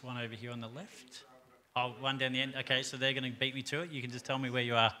got one over here on the left. Oh, one down the end. Okay, so they're going to beat me to it. You can just tell me where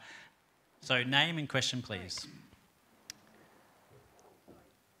you are. So name and question, please.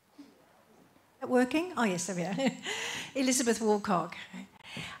 Working? Oh, yes, there we are. Elizabeth Woolcock.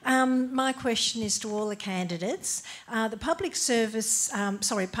 My question is to all the candidates. The public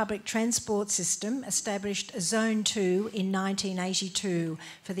transport system established a Zone 2 in 1982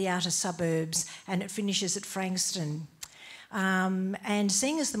 for the outer suburbs, and it finishes at Frankston. And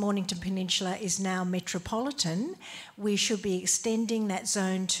seeing as the Mornington Peninsula is now metropolitan, we should be extending that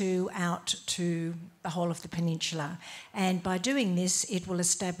Zone 2 out to the whole of the peninsula. And by doing this, it will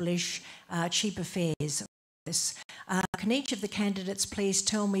establish cheaper fares. Can each of the candidates please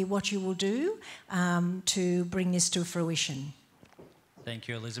tell me what you will do to bring this to fruition? Thank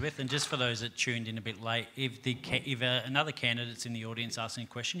you, Elizabeth. And just for those that tuned in a bit late, if another candidate's in the audience asking a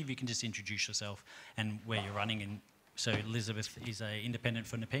question, if you can just introduce yourself and where you're running. And so Elizabeth is an independent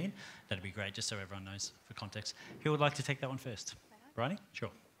for Nepean. That'd be great, just so everyone knows for context. Who would like to take that one first? Briony? Sure.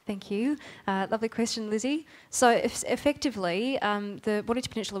 Thank you. Lovely question, Lizzie. So effectively, the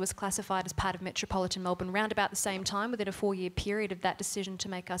Mornington Peninsula was classified as part of Metropolitan Melbourne round about the same time, within a 4-year period of that decision to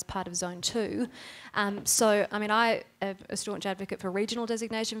make us part of Zone 2. So, I mean, I am a staunch advocate for regional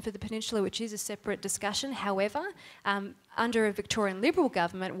designation for the peninsula, which is a separate discussion. However, under a Victorian Liberal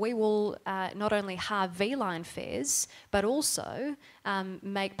government, we will not only halve V-line fares, but also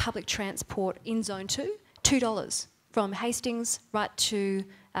make public transport in Zone 2 $2 from Hastings right to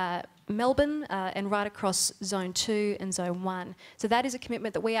Melbourne and right across Zone 2 and Zone 1. So that is a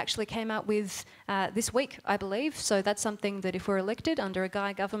commitment that we actually came out with this week, I believe. So that's something that if we're elected under a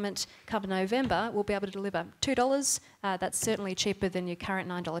Guy government come November, we'll be able to deliver. $2, that's certainly cheaper than your current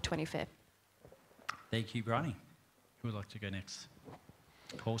 $9.20 fare. Thank you, Briony. Who would like to go next?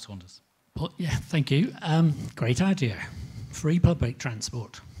 Paul Saunders. Well, yeah, thank you. Great idea. Free public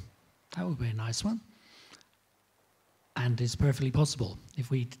transport. That would be a nice one. And it's perfectly possible.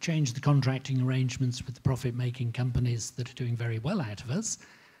 If we change the contracting arrangements with the profit-making companies that are doing very well out of us,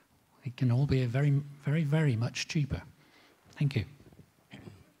 it can all be a very, very, very much cheaper. Thank you.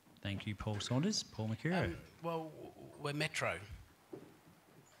 Thank you, Paul Saunders. Paul Mercurio. Well, we're Metro,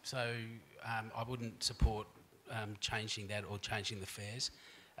 so I wouldn't support changing that or changing the fares.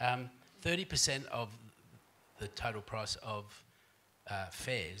 30% of the total price of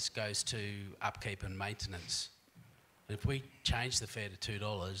fares goes to upkeep and maintenance. If we change the fare to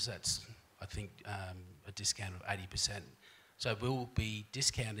 $2, that's, I think, a discount of 80%. So we'll be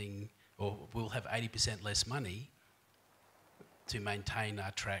discounting, or we'll have 80% less money to maintain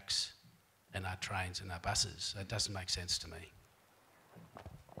our tracks and our trains and our buses. That doesn't make sense to me.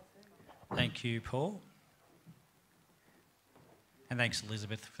 Thank you, Paul. And thanks,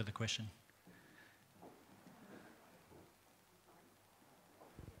 Elizabeth, for the question.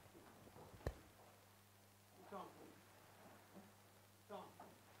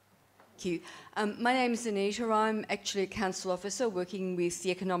 Thank you. My name is Anita. I'm actually a council officer working with the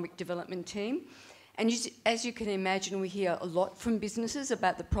economic development team. And as you can imagine, we hear a lot from businesses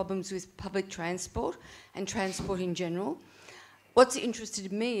about the problems with public transport and transport in general. What's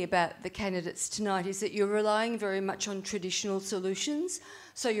interested me about the candidates tonight is that you're relying very much on traditional solutions.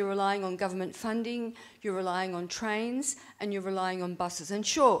 So you're relying on government funding, you're relying on trains, and you're relying on buses. And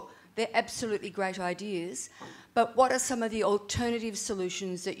sure, they're absolutely great ideas, but what are some of the alternative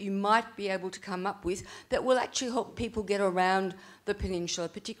solutions that you might be able to come up with that will actually help people get around the peninsula,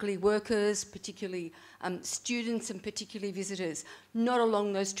 particularly workers, particularly students and particularly visitors, not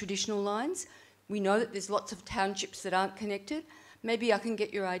along those traditional lines? We know that there's lots of townships that aren't connected. Maybe I can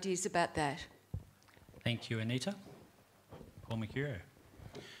get your ideas about that. Thank you, Anita. Paul Mercurio.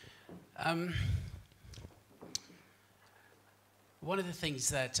 One of the things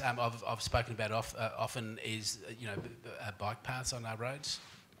that I've spoken about often is, bike paths on our roads,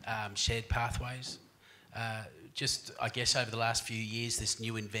 shared pathways. Just, I guess, over the last few years, this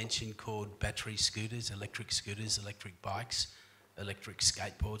new invention called battery scooters, electric bikes, electric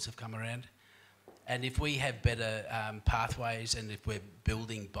skateboards have come around. And if we have better pathways and if we're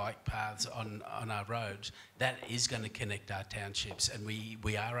building bike paths on our roads, that is going to connect our townships. And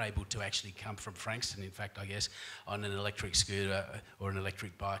we are able to actually come from Frankston, in fact, I guess, on an electric scooter or an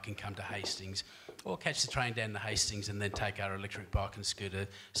electric bike and come to Hastings, or catch the train down to Hastings and then take our electric bike and scooter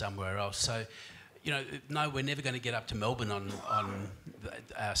somewhere else. So, no, we're never going to get up to Melbourne on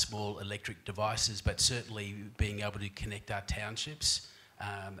our small electric devices, but certainly being able to connect our townships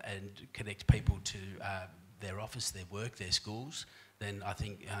and connect people to their office, their work, their schools, then I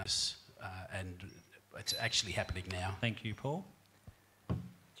think, and it's actually happening now. Thank you, Paul.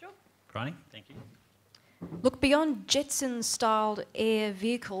 Sure. Briony, thank you. Look, beyond Jetson-styled air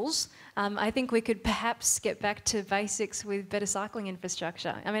vehicles, I think we could perhaps get back to basics with better cycling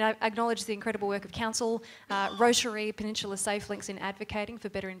infrastructure. I mean, I acknowledge the incredible work of Council, Rotary, Peninsula Safe Links in advocating for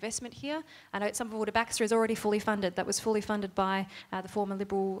better investment here. I know some of Water Baxter is already fully funded. That was fully funded by the former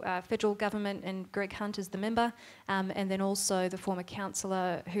Liberal federal government and Greg Hunt as the member, and then also the former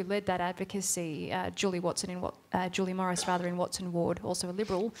councillor who led that advocacy, Julie Morris in Watson Ward, also a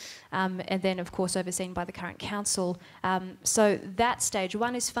Liberal, and then of course overseen by the current council. So that stage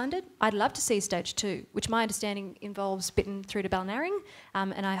 1 is funded. I'd love to see stage 2, which my understanding involves Bitten through to Balnarring,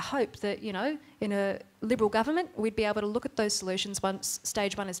 and I hope that, you know, in a Liberal government, we'd be able to look at those solutions once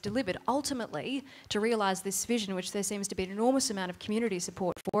stage 1 is delivered, ultimately to realise this vision, which there seems to be an enormous amount of community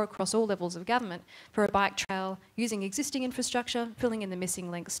support for across all levels of government, for a bike trail using existing infrastructure, filling in the missing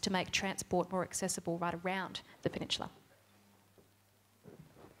links to make transport more accessible right around the peninsula.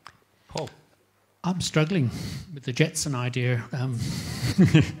 Paul. I'm struggling with the Jetson idea,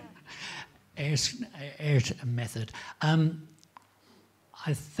 air method.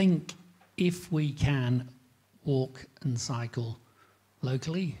 I think if we can walk and cycle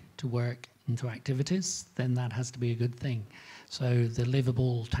locally to work and to activities, then that has to be a good thing. So the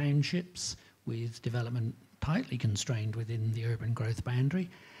livable townships with development tightly constrained within the urban growth boundary,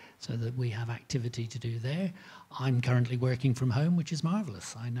 so that we have activity to do there. I'm currently working from home, which is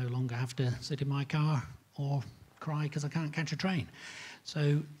marvellous. I no longer have to sit in my car or cry because I can't catch a train.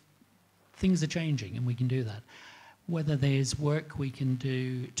 So things are changing and we can do that. Whether there's work we can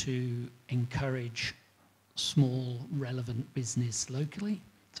do to encourage small, relevant business locally,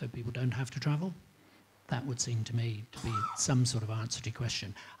 so people don't have to travel, that would seem to me to be some sort of answer to your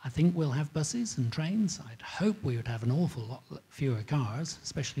question. I think we'll have buses and trains. I'd hope we would have an awful lot fewer cars,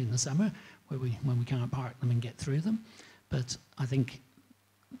 especially in the summer, when we can't park them and get through them. But I think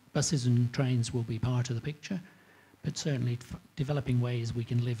buses and trains will be part of the picture, but certainly developing ways we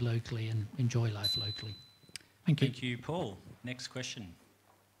can live locally and enjoy life locally. Thank you. Thank you, Paul. Next question.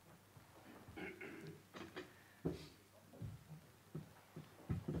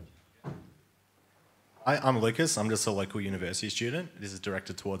 Hi, I'm Lucas. I'm just a local university student. This is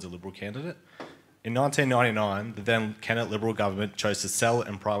directed towards a Liberal candidate. In 1999, the then Kennett Liberal government chose to sell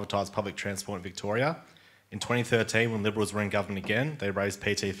and privatise public transport in Victoria. In 2013, when Liberals were in government again, they raised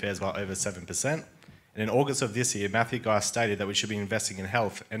PT fares by over 7%. And in August of this year, Matthew Guy stated that we should be investing in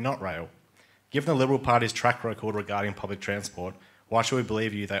health and not rail. Given the Liberal Party's track record regarding public transport, why should we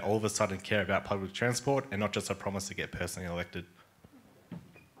believe you they all of a sudden care about public transport and not just a promise to get personally elected?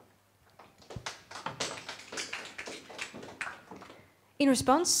 In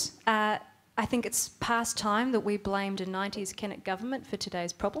response, I think it's past time that we blamed a 90s Kennett government for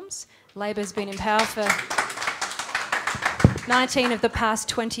today's problems. Labor's been in power for 19 of the past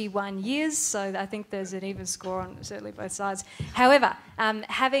 21 years, so I think there's an even score on certainly both sides. However,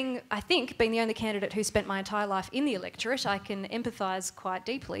 having, I think, been the only candidate who spent my entire life in the electorate, I can empathise quite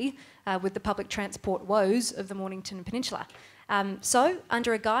deeply with the public transport woes of the Mornington Peninsula. So,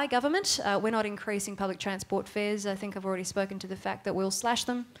 under a Guy government, we're not increasing public transport fares. I think I've already spoken to the fact that we'll slash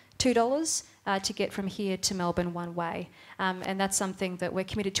them $2 to get from here to Melbourne one way. And that's something that we're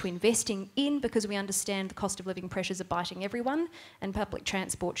committed to investing in because we understand the cost of living pressures are biting everyone and public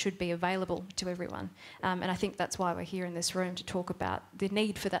transport should be available to everyone. And I think that's why we're here in this room to talk about the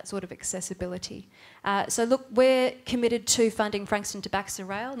need for that sort of accessibility. So look, we're committed to funding Frankston to Baxter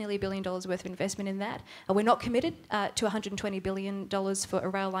Rail, nearly $1 billion worth of investment in that. We're not committed to $120 billion for a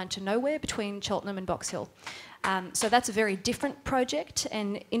rail line to nowhere between Cheltenham and Box Hill. So that's a very different project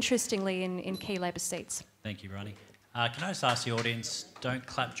and interestingly in key Labor seats. Thank you, Briony. Can I just ask the audience, don't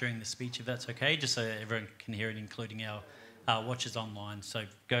clap during the speech if that's okay, just so everyone can hear it, including our watchers online. So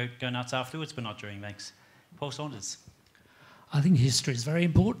go nuts afterwards, but not during, thanks. Paul Saunders. I think history is very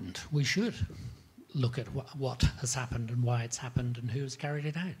important. We should look at what has happened and why it's happened and who has carried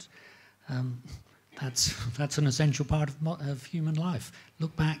it out. That's an essential part of human life.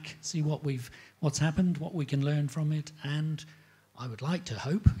 Look back, see what's happened, what we can learn from it, and I would like to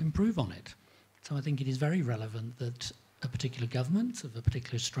hope improve on it. So I think it is very relevant that a particular government of a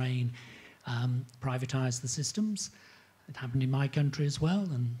particular strain privatise the systems. It happened in my country as well,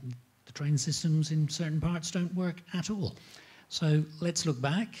 and the train systems in certain parts don't work at all. So let's look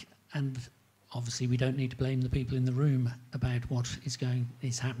back, and obviously we don't need to blame the people in the room about what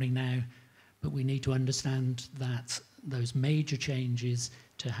is happening now, but we need to understand that those major changes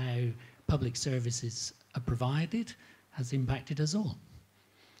to how public services are provided has impacted us all.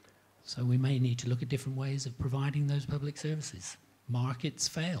 So we may need to look at different ways of providing those public services. Markets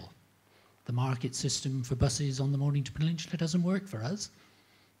fail. The market system for buses on the Mornington Peninsula doesn't work for us.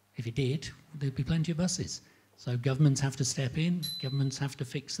 If it did, there'd be plenty of buses. So governments have to step in, governments have to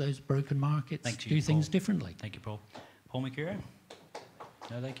fix those broken markets, do things differently. Thank you, Paul. Paul Mercurio?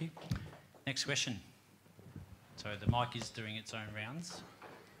 No, thank you. Next question. So the mic is doing its own rounds.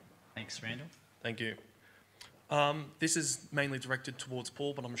 Thanks, Randall. Thank you. This is mainly directed towards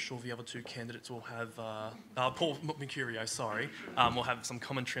Paul, but I'm sure the other two candidates will have, Paul Mercurio, sorry, will have some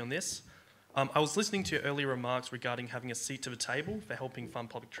commentary on this. I was listening to your earlier remarks regarding having a seat to the table for helping fund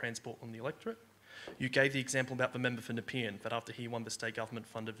public transport on the electorate. You gave the example about the member for Nepean, that after he won, the state government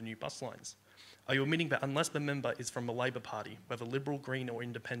funded the new bus lines. Are you admitting that unless the member is from the Labor Party, whether Liberal, Green or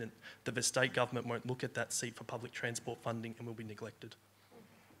Independent, that the state government won't look at that seat for public transport funding and will be neglected?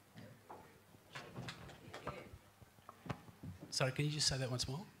 Sorry, can you just say that once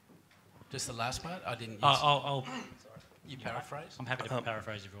more? Just the last part? I didn't... You paraphrase? I'm happy to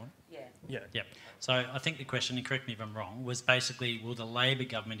paraphrase everyone. Yeah. Yep. So I think the question, and correct me if I'm wrong, was basically, will the Labor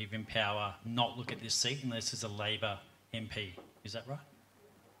government, if in power, not look at this seat unless there's a Labor MP? Is that right?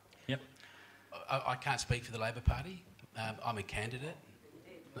 Yep. I can't speak for the Labor Party. I'm a candidate.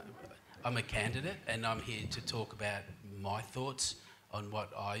 And I'm here to talk about my thoughts on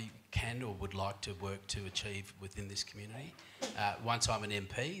what I can or would like to work to achieve within this community. Once I'm an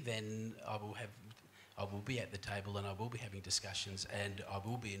MP, then I will be at the table and I will be having discussions and I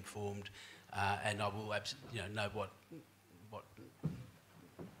will be informed and I will know what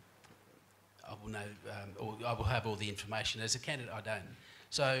I will know, or I will have all the information. As a candidate, I don't.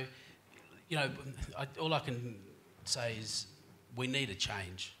 So, all I can say is we need a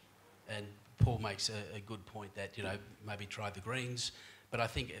change, and Paul makes a good point that maybe try the Greens, but I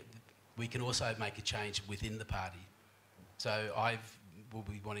think we can also make a change within the party. So I will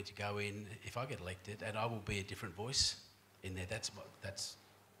be wanting to go in if I get elected, and I will be a different voice in there. That's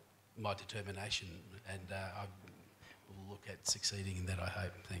my determination, and I will look at succeeding in that, I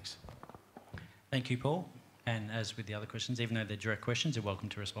hope. Thanks. Thank you, Paul. And as with the other questions, even though they're direct questions, you're welcome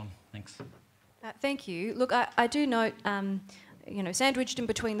to respond. Thanks. Thank you. Look, I do note, sandwiched in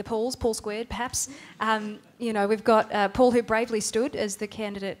between the Pauls, Paul squared perhaps, we've got Paul who bravely stood as the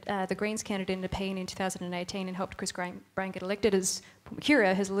candidate, the Greens candidate in Nepean in 2018 and helped Chris Brain get elected, as Paul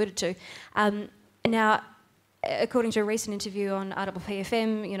Mercurio has alluded to. Now, according to a recent interview on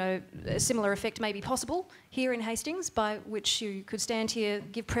RPPFM, a similar effect may be possible here in Hastings, by which you could stand here,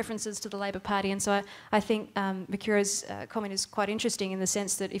 give preferences to the Labor Party. And so I think Mercurio's comment is quite interesting in the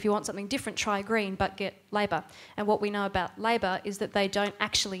sense that if you want something different, try Green, but get Labor. And what we know about Labor is that they don't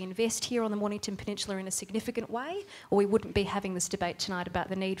actually invest here on the Mornington Peninsula in a significant way, or we wouldn't be having this debate tonight about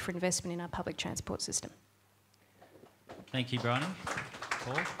the need for investment in our public transport system. Thank you, Briony.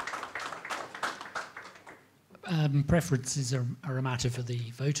 Paul? Preferences are a matter for the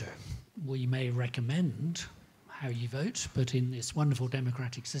voter. We may recommend how you vote, but in this wonderful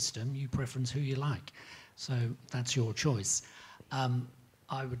democratic system, you preference who you like. So that's your choice.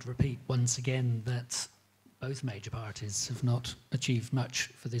 I would repeat once again that both major parties have not achieved much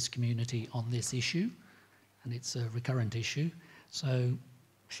for this community on this issue, and it's a recurrent issue. So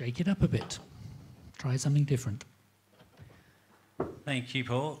shake it up a bit. Try something different. Thank you,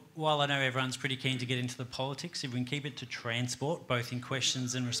 Paul. While I know everyone's pretty keen to get into the politics, if we can keep it to transport, both in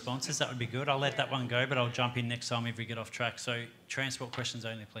questions and responses, that would be good. I'll let that one go, but I'll jump in next time if we get off track. So transport questions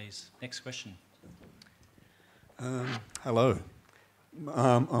only, please. Next question. Hello.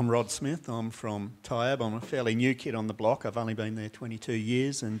 I'm Rod Smith. I'm from Tyab. I'm a fairly new kid on the block. I've only been there 22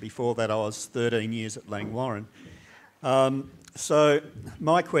 years, and before that I was 13 years at Langwarrin. So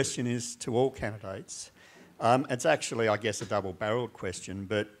my question is to all candidates. It's actually, I guess, a double-barreled question,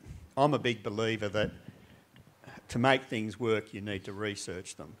 but I'm a big believer that to make things work, you need to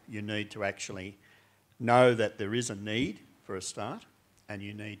research them. You need to actually know that there is a need for a start, and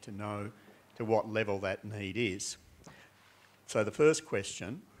you need to know to what level that need is. So the first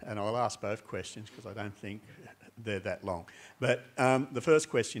question, and I'll ask both questions because I don't think they're that long, but the first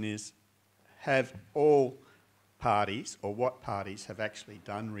question is, have all parties, or what parties have actually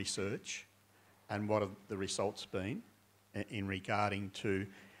done research, and what have the results been in regarding to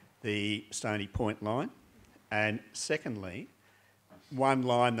the Stony Point line? And secondly, one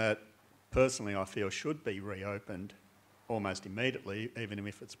line that personally I feel should be reopened almost immediately, even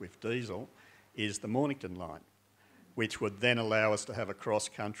if it's with diesel, is the Mornington line, which would then allow us to have a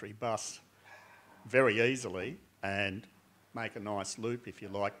cross-country bus very easily and make a nice loop, if you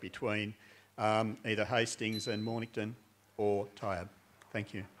like, between either Hastings and Mornington or Tyab.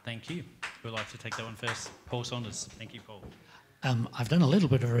 Thank you. Thank you. Who would like to take that one first? Paul Saunders. Thank you, Paul. I've done a little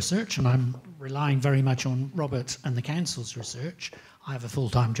bit of research and I'm relying very much on Robert and the Council's research. I have a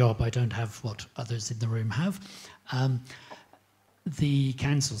full-time job. I don't have what others in the room have. The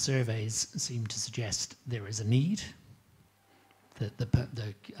council surveys seem to suggest there is a need, that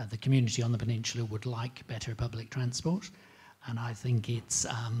the community on the peninsula would like better public transport, and I think it's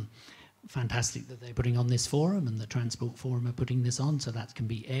fantastic that they're putting on this forum, and the Transport Forum are putting this on so that can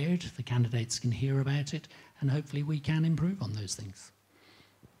be aired, the candidates can hear about it, and hopefully we can improve on those things.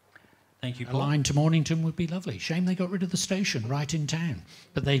 Thank you, A Paul. line to Mornington would be lovely. Shame they got rid of the station right in town,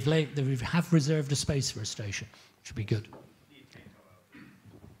 but they have reserved a space for a station, which would be good.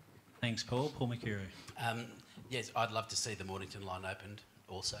 Thanks, Paul. Paul Mercurio. Yes, I'd love to see the Mornington line opened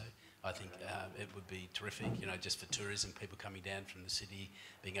also. I think it would be terrific, you know, just for tourism, people coming down from the city,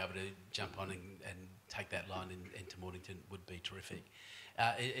 being able to jump on and take that line into Mornington would be terrific.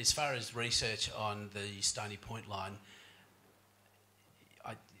 As far as research on the Stony Point line,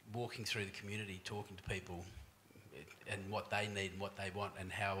 walking through the community, talking to people and what they need and what they want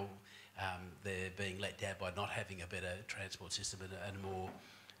and how they're being let down by not having a better transport system and a more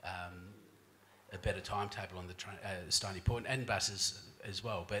a better timetable on the Stony Point and buses as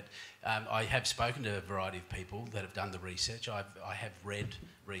well. But I have spoken to a variety of people that have done the research. I have read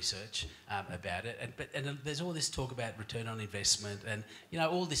research about it, and there's all this talk about return on investment and, you know,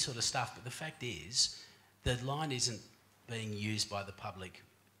 all this sort of stuff. But the fact is, the line isn't being used by the public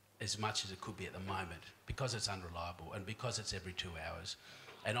as much as it could be at the moment because it's unreliable and because it's every 2 hours.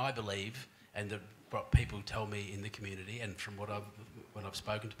 And I believe, and what people tell me in the community, and from when I've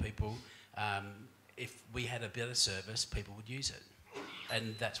spoken to people, if we had a better service, people would use it,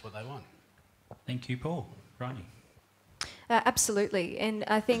 and that's what they want. Thank you, Paul. Briony. Absolutely, and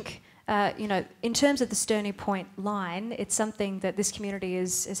I think you know, in terms of the Stony Point line, it's something that this community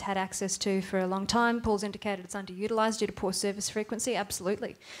has had access to for a long time. Paul's indicated it's underutilised due to poor service frequency.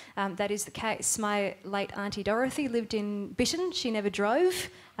 Absolutely, that is the case. My late Auntie Dorothy lived in Bitton. She never drove.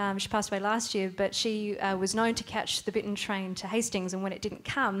 She passed away last year, but she was known to catch the Bitton train to Hastings, and when it didn't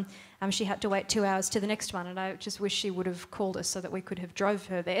come, she had to wait 2 hours to the next one, and I just wish she would have called us so that we could have drove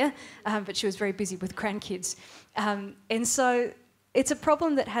her there, but she was very busy with grandkids. And so it's a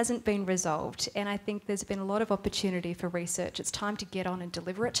problem that hasn't been resolved, and I think there's been a lot of opportunity for research. It's time to get on and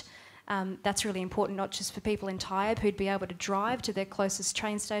deliver it. That's really important, not just for people in Tyabb who'd be able to drive to their closest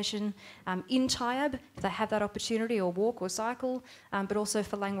train station in Tyabb, if they have that opportunity, or walk or cycle, but also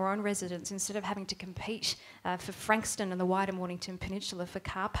for Langwarrin residents, instead of having to compete for Frankston and the wider Mornington Peninsula for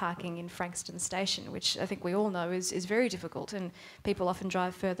car parking in Frankston station, which I think we all know is very difficult, and people often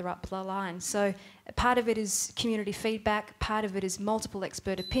drive further up the line. So part of it is community feedback, part of it is multiple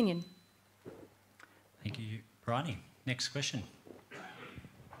expert opinion. Thank you, Briony. Next question.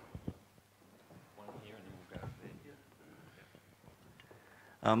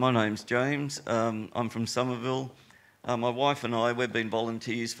 My name's James. I'm from Somerville. My wife and I, we've been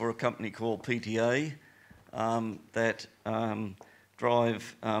volunteers for a company called PTA that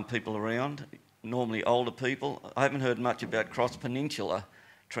drive people around, normally older people. I haven't heard much about cross-Peninsula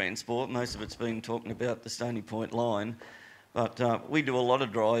transport. Most of it's been talking about the Stony Point line. But we do a lot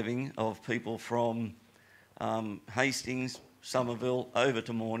of driving of people from Hastings, Somerville, over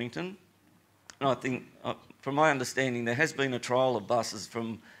to Mornington. And I think, from my understanding, there has been a trial of buses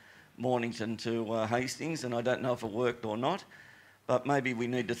from Mornington to Hastings, and I don't know if it worked or not, but maybe we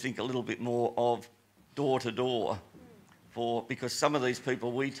need to think a little bit more of door-to-door, because some of these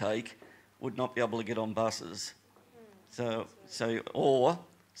people we take would not be able to get on buses. Or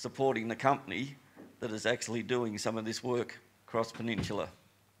supporting the company that is actually doing some of this work cross-Peninsula.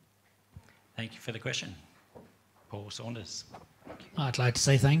 Thank you for the question. Paul Saunders. I'd like to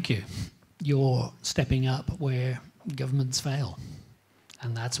say thank you. You're stepping up where governments fail,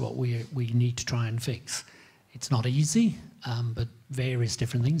 and that's what we need to try and fix. It's not easy, but various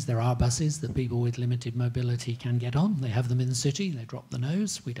different things. There are buses that people with limited mobility can get on. They have them in the city, they drop the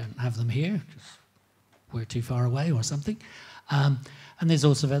nose. We don't have them here, because we're too far away or something. And there's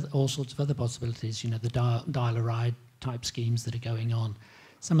also all sorts of other possibilities, you know, the dial-a-ride type schemes that are going on.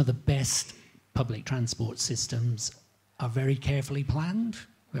 Some of the best public transport systems are very carefully planned,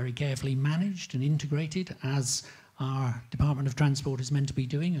 very carefully managed and integrated, as our Department of Transport is meant to be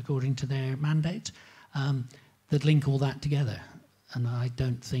doing according to their mandate, that link all that together. And I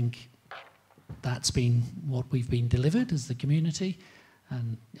don't think that's been what we've been delivered as the community.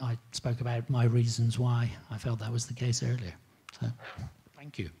 And I spoke about my reasons why I felt that was the case earlier. So,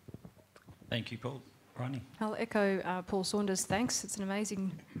 thank you. Thank you, Paul. Briony. I'll echo Paul Saunders' thanks. It's an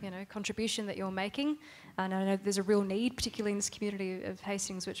amazing, contribution that you're making, and I know there's a real need, particularly in this community of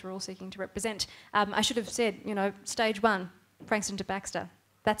Hastings, which we're all seeking to represent. I should have said, stage 1, Frankston to Baxter.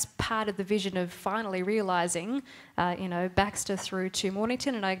 that's part of the vision of finally realising, Baxter through to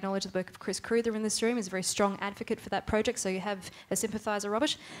Mornington, and I acknowledge the work of Chris Cruther in this room. He's a very strong advocate for that project, so you have a sympathiser,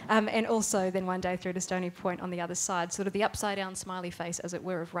 Robert, and also then one day through to Stony Point on the other side, sort of the upside-down smiley face, as it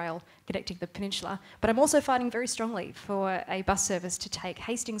were, of rail connecting the peninsula. But I'm also fighting very strongly for a bus service to take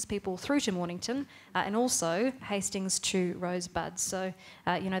Hastings people through to Mornington and also Hastings to Rosebud. So,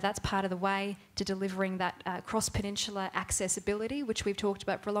 that's part of the way to delivering that cross-peninsula accessibility, which we've talked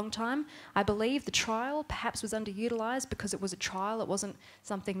about for a long time. I believe the trial perhaps was underutilised because it was a trial. It wasn't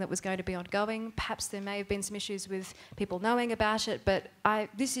something that was going to be ongoing. Perhaps there may have been some issues with people knowing about it, but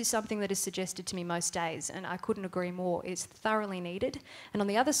this is something that is suggested to me most days, and I couldn't agree more. It's thoroughly needed. And on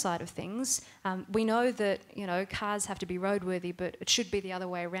the other side of things, we know that cars have to be roadworthy, but it should be the other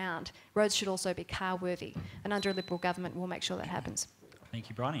way around. Roads should also be car-worthy, and under a Liberal government, we'll make sure that happens. Thank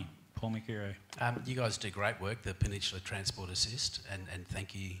you, Briony. Paul Mercurio. You guys do great work, the Peninsula Transport Assist, and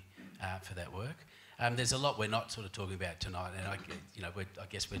thank you for that work. There's a lot we're not sort of talking about tonight, and I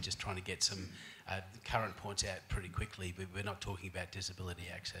guess we're just trying to get some current points out pretty quickly, but we're not talking about disability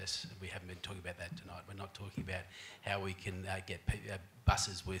access. We haven't been talking about that tonight. We're not talking about how we can get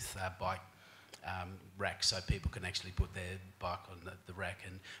buses with bike racks so people can actually put their bike on the rack,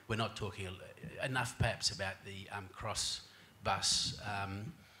 and we're not talking enough perhaps about the cross-bus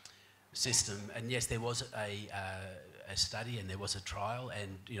system. And yes, there was a study and there was a trial,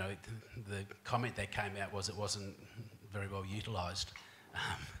 and the comment that came out was it wasn't very well utilised,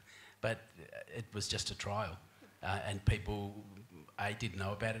 but it was just a trial, and people A, didn't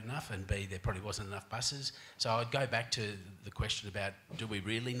know about it enough, and B, there probably wasn't enough buses. So I'd go back to the question about, do we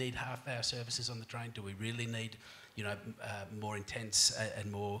really need half-hour services on the train? Do we really need more intense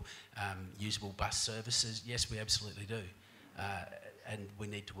and more usable bus services? Yes, we absolutely do. And we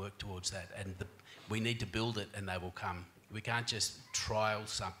need to work towards that, and we need to build it, and they will come. We can't just trial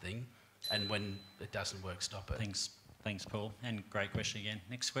something and when it doesn't work, stop it. Thanks, Paul, and great question again.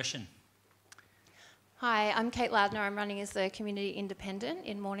 Next question. Hi, I'm Kate Lardner. I'm running as the Community Independent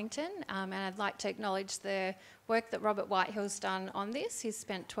in Mornington, and I'd like to acknowledge the work that Robert Whitehill's done on this. He's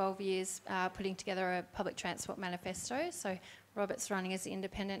spent 12 years putting together a public transport manifesto, so Robert's running as the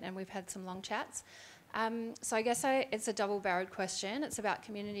Independent, and we've had some long chats. So I guess it's a double-barreled question. It's about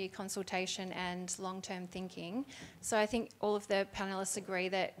community consultation and long-term thinking. So I think all of the panellists agree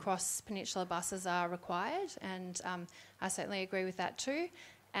that cross-peninsula buses are required, and I certainly agree with that too.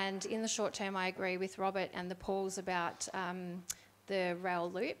 And in the short term, I agree with Robert and the Pauls about the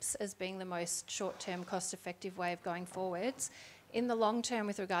rail loops as being the most short-term, cost-effective way of going forwards. In the long term,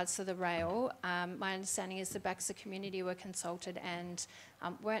 with regards to the rail, my understanding is the Baxter community were consulted and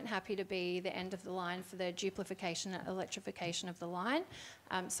weren't happy to be the end of the line for the duplication and electrification of the line.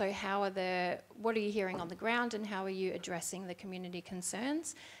 So what are you hearing on the ground, and how are you addressing the community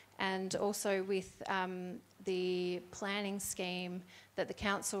concerns? And also with the planning scheme that the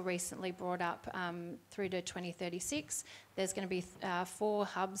council recently brought up through to 2036, there's going to be 4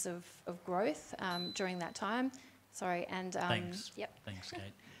 hubs of growth during that time. Sorry, and... Thanks. Yep. Thanks, Kate.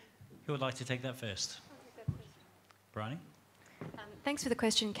 Who would like to take that first? Briony? Thanks for the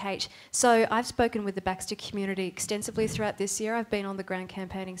question, Kate. So I've spoken with the Baxter community extensively throughout this year. I've been on the ground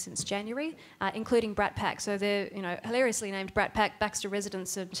campaigning since January, including BRATPAC. So they're, hilariously named BRATPAC, Baxter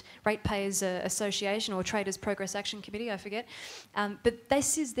Residents and Ratepayers Association, or Traders Progress Action Committee, I forget. But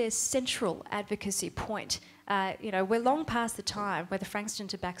this is their central advocacy point. We're long past the time where the Frankston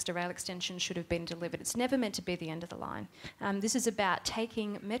to Baxter rail extension should have been delivered. It's never meant to be the end of the line. This is about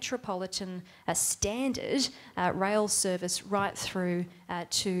taking metropolitan standard rail service right through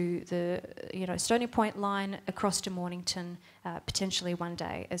to the Stony Point line across to Mornington, potentially one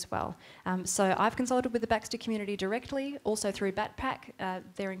day as well. So I've consulted with the Baxter community directly, also through BATPAC.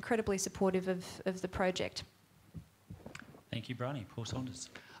 They're incredibly supportive of the project. Thank you, Briony. Paul Saunders.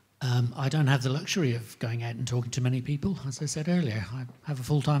 I don't have the luxury of going out and talking to many people, as I said earlier. I have a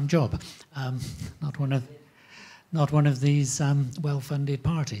full-time job, not one of these well-funded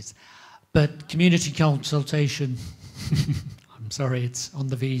parties. But community consultation, I'm sorry, it's on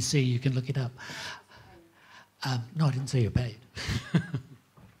the VEC, you can look it up. No, I didn't say you're paid.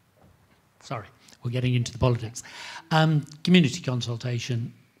 Sorry, we're getting into the politics. Community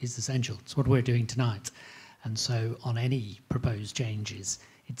consultation is essential. It's what we're doing tonight. And so on any proposed changes,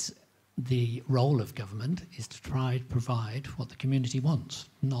 it's the role of government is to try to provide what the community wants,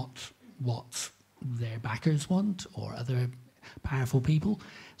 not what their backers want or other powerful people.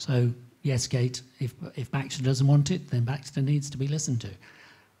 So yes, Kate, if Baxter doesn't want it, then Baxter needs to be listened to.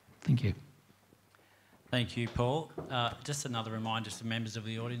 Thank you. Thank you, Paul. Just another reminder to members of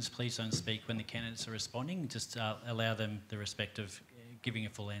the audience, please don't speak when the candidates are responding. Just allow them the respect of giving a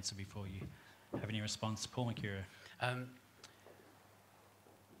full answer before you have any response. Paul Mercurio.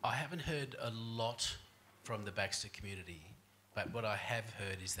 I haven't heard a lot from the Baxter community, but what I have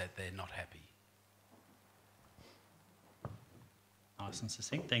heard is that they're not happy. Nice and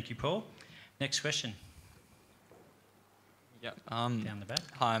succinct. Thank you, Paul. Next question. Yeah. Down the back.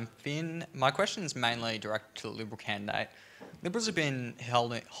 Hi, I'm Finn. My question is mainly directed to the Liberal candidate. Liberals have been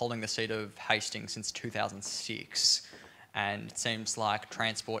holding the seat of Hastings since 2006, and it seems like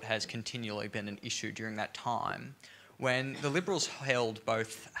transport has continually been an issue during that time. When the Liberals held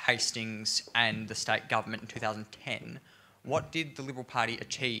both Hastings and the state government in 2010, what did the Liberal Party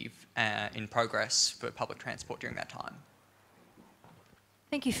achieve in progress for public transport during that time?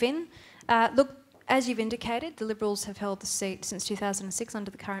 Thank you, Finn. Look, as you've indicated, the Liberals have held the seat since 2006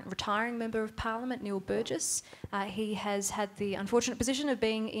 under the current retiring Member of Parliament, Neil Burgess. He has had the unfortunate position of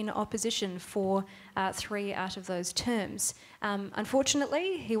being in opposition for 3 out of those terms.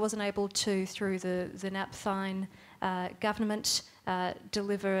 Unfortunately, he wasn't able to, through the Napthine government,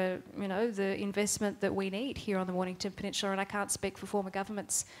 deliver, the investment that we need here on the Mornington Peninsula, and I can't speak for former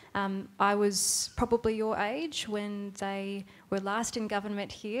governments. I was probably your age when they were last in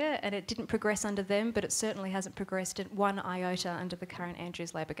government here, and it didn't progress under them, but it certainly hasn't progressed in 1 iota under the current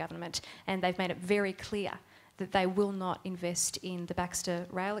Andrews Labor government, and they've made it very clear that they will not invest in the Baxter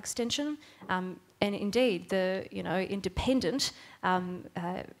rail extension. And indeed, the independent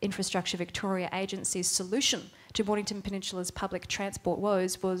Infrastructure Victoria Agency's solution to Mornington Peninsula's public transport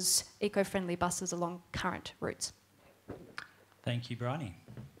woes was eco-friendly buses along current routes. Thank you, Briony.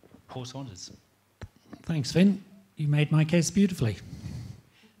 Paul Saunders. Thanks, Finn. You made my case beautifully.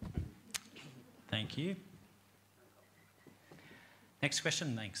 Thank you. Next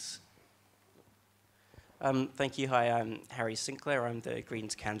question, thanks. Thank you. Hi, I'm Harry Sinclair. I'm the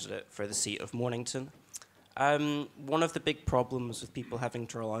Greens candidate for the seat of Mornington. One of the big problems with people having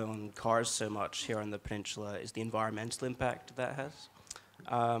to rely on cars so much here on the peninsula is the environmental impact that has.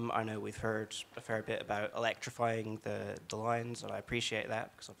 I know we've heard a fair bit about electrifying the lines, and I appreciate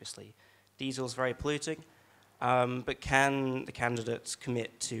that because obviously diesel is very polluting. But can the candidates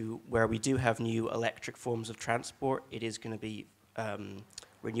commit to where we do have new electric forms of transport, it is going to be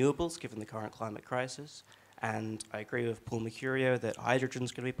renewables, given the current climate crisis? And I agree with Paul Mercurio that hydrogen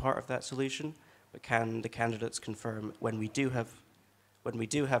is going to be part of that solution. But can the candidates confirm when we do have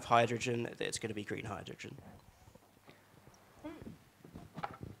hydrogen that it's going to be green hydrogen?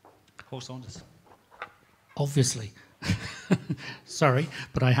 Paul Saunders. Obviously. Sorry,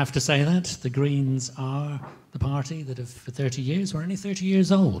 but I have to say that the Greens are the party that have, for 30 years, we're only 30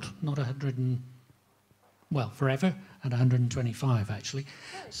 years old, not 100 and, well, forever, and 125 actually.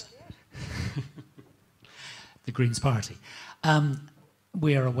 The Greens party.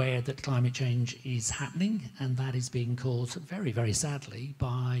 We are aware that climate change is happening, and that is being caused very, very sadly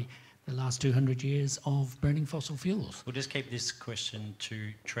by the last 200 years of burning fossil fuels. We'll just keep this question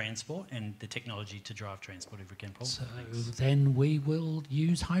to transport and the technology to drive transport if we can, Paul. So thanks. then we will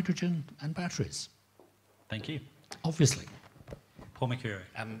use hydrogen and batteries. Thank you. Obviously. Paul Mercurio.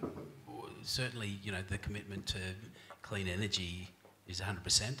 Certainly, the commitment to clean energy is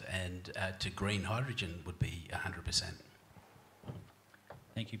 100%, and to green hydrogen would be 100%.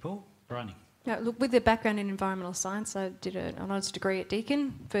 Thank you, Paul. Briony. Yeah, look, with a background in environmental science, I did an honours degree at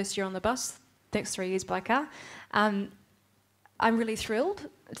Deakin, first year on the bus, next 3 years by car. I'm really thrilled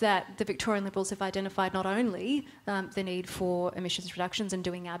that the Victorian Liberals have identified not only the need for emissions reductions and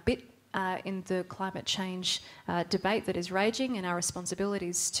doing our bit in the climate change debate that is raging, and our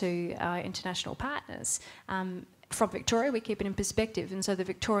responsibilities to our international partners. From Victoria, we keep it in perspective, and so the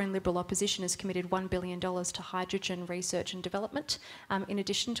Victorian Liberal opposition has committed $1 billion to hydrogen research and development, in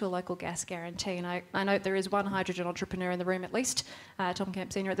addition to a local gas guarantee. And I note there is one hydrogen entrepreneur in the room at least, Tom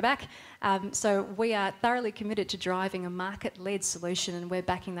Camp Senior at the back. So we are thoroughly committed to driving a market-led solution, and we're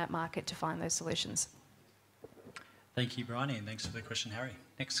backing that market to find those solutions. Thank you, Briony, and thanks for the question, Harry.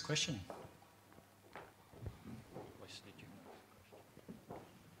 Next question.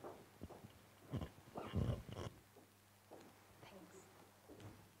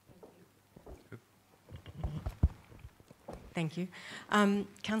 Thank you.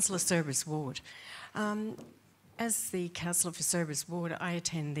 Councillor Service Ward. As the Councillor for Service Ward, I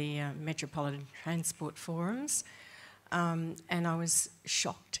attend the Metropolitan Transport Forums, and I was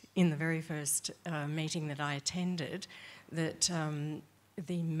shocked in the very first meeting that I attended that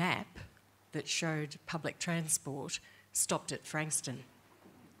the map that showed public transport stopped at Frankston.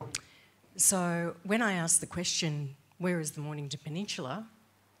 So when I asked the question, where is the Mornington Peninsula,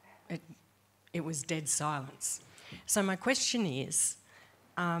 it was dead silence. So my question is,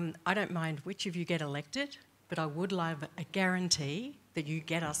 I don't mind which of you get elected, but I would love a guarantee that you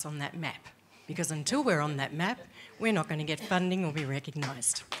get us on that map, because until we're on that map, we're not going to get funding or be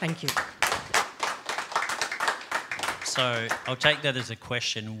recognised. Thank you. So I'll take that as a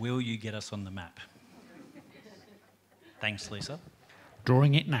question. Will you get us on the map? Thanks, Lisa.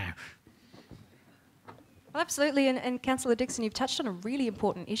 Drawing it now. Well, absolutely, and Councillor Dixon, you've touched on a really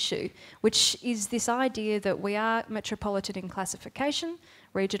important issue, which is this idea that we are metropolitan in classification,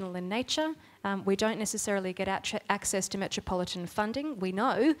 regional in nature. We don't necessarily get access to metropolitan funding. We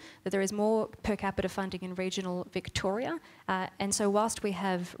know that there is more per capita funding in regional Victoria, and so whilst we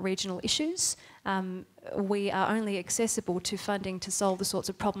have regional issues, we are only accessible to funding to solve the sorts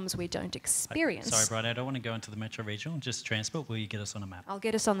of problems we don't experience. Sorry, Brian, I don't want to go into the metro regional, just transport. Will you get us on a map? I'll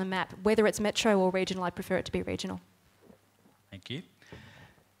get us on the map. Whether it's metro or regional, I prefer it to be regional. Thank you.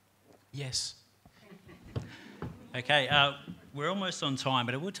 Yes. Okay, we're almost on time,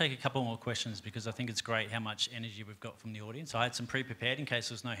 but it will take a couple more questions because I think it's great how much energy we've got from the audience. I had some pre-prepared in case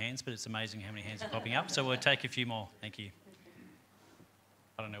there's no hands, but it's amazing how many hands are popping up. So we'll take a few more. Thank you.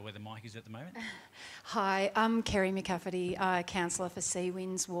 I don't know where the mic is at the moment. Hi, I'm Kerry McCafferty, Councillor for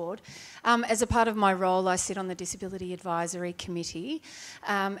Seawinds Ward. As a part of my role, I sit on the Disability Advisory Committee,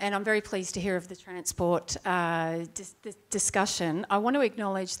 and I'm very pleased to hear of the transport discussion. I want to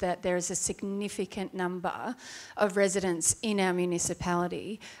acknowledge that there is a significant number of residents in our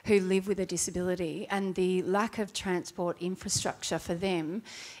municipality who live with a disability, and the lack of transport infrastructure for them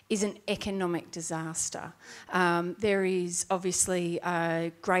is an economic disaster. There is obviously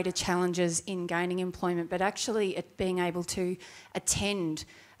greater challenges in gaining employment, but actually being able to attend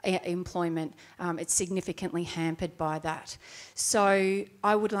employment, it's significantly hampered by that. So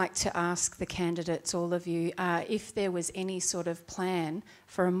I would like to ask the candidates, all of you, if there was any sort of plan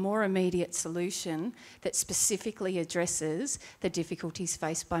for a more immediate solution that specifically addresses the difficulties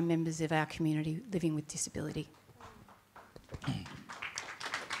faced by members of our community living with disability.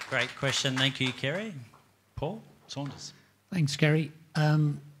 Great question. Thank you, Kerry. Paul Saunders. Thanks, Kerry.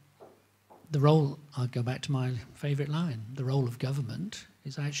 The role, I'll go back to my favourite line, the role of government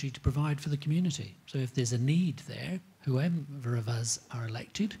is actually to provide for the community. So if there's a need there, whoever of us are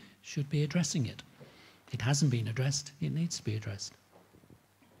elected should be addressing it. It hasn't been addressed, it needs to be addressed.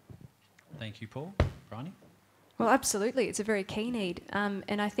 Thank you, Paul. Briony? Well, absolutely. It's a very key need.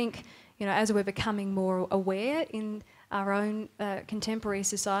 And I think, you know, as we're becoming more aware in our own contemporary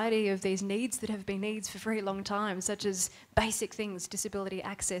society of these needs that have been needs for a very long time, such as basic things, disability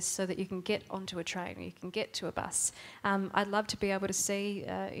access so that you can get onto a train or you can get to a bus. I'd love to be able to see,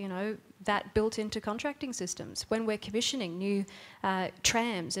 you know, that built into contracting systems. When we're commissioning new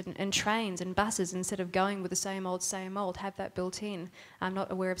trams and trains and buses, instead of going with the same old, have that built in. I'm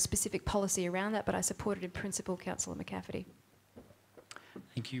not aware of specific policy around that, but I support it in principle, Councillor McCafferty.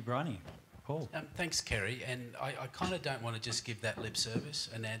 Thank you, Briony. Paul. Thanks, Kerry. And I kind of don't want to just give that lip service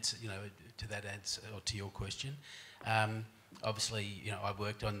and answer, you know, to that answer or to your question. Obviously, you know, I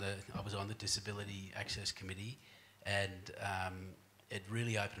was on the Disability Access Committee, and it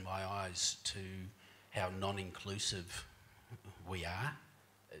really opened my eyes to how non-inclusive we are,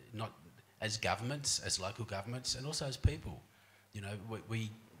 not as governments, as local governments, and also as people. You know,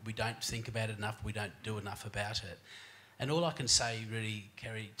 we don't think about it enough. We don't do enough about it. And all I can say, really,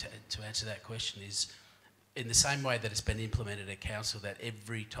 Kerry, to answer that question is, in the same way that it's been implemented at council, that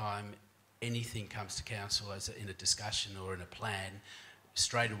every time anything comes to council in a discussion or in a plan,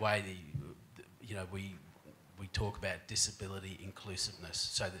 straight away, you know, we talk about disability inclusiveness,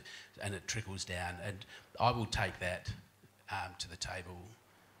 so that, and it trickles down. And I will take that to the table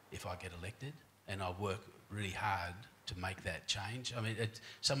if I get elected, and I'll work really hard to make that change. I mean,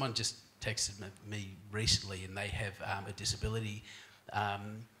 someone just texted me recently, and they have a disability,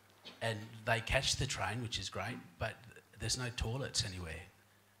 and they catch the train, which is great, but there's no toilets anywhere,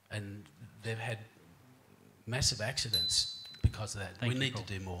 and they've had massive accidents because of that. Thank we you, need Paul.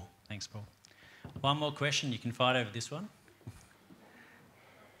 to do more. Thanks, Paul. One more question. You can fight over this one.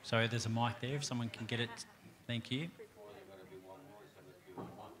 Sorry, there's a mic there. If someone can get it. Thank you.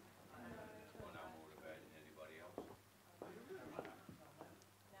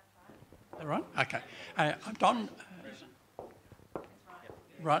 Right? Okay. I'm Don.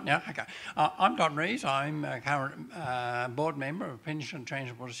 Right now? Okay. I'm Don Rees. I'm a current board member of Peninsula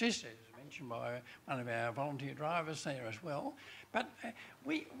Transport Assistance, as mentioned by one of our volunteer drivers there as well. But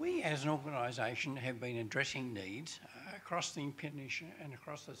we as an organisation have been addressing needs across the peninsula and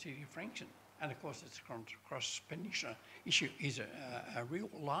across the city of Frankston. And of course, this cross-peninsula issue is a real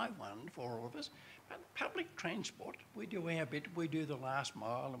live one for all of us. But public transport, we do our bit, we do the last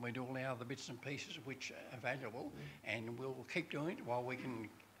mile, and we do all our other bits and pieces which are valuable, and we'll keep doing it while we can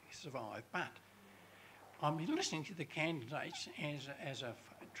survive. But I'm listening to the candidates as a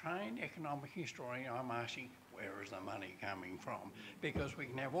trained economic historian. I'm asking, where is the money coming from? Because we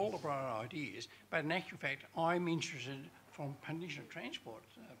can have all the bright ideas, but in actual fact, I'm interested from Peninsula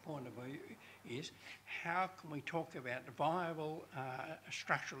Transport's point of view is how can we talk about viable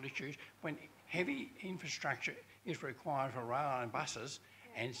structural issues when heavy infrastructure is required for rail and buses,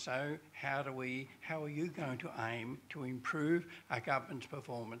 and so how are you going to aim to improve our government's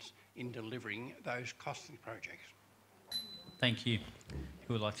performance in delivering those costly projects? Thank you.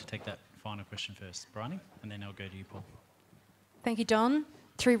 Who would like to take that final question first? Briony, and then I'll go to you, Paul. Thank you, Don.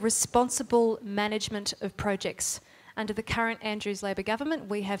 Through responsible management of projects. Under the current Andrews Labor government,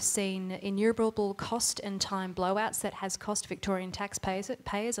 we have seen innumerable cost and time blowouts that has cost Victorian taxpayers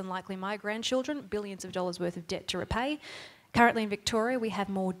and likely my grandchildren billions of dollars worth of debt to repay. Currently in Victoria, we have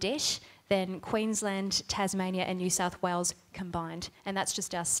more debt than Queensland, Tasmania and New South Wales combined, and that's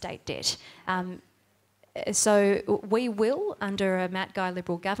just our state debt. So we will, under a Matt Guy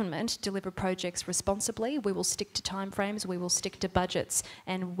Liberal government, deliver projects responsibly. We will stick to timeframes, we will stick to budgets,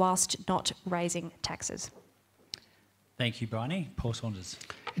 and whilst not raising taxes. Thank you, Briony. Paul Saunders.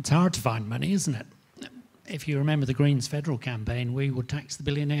 It's hard to find money, isn't it? If you remember the Greens federal campaign, we would tax the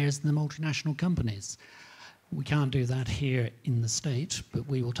billionaires and the multinational companies. We can't do that here in the state, but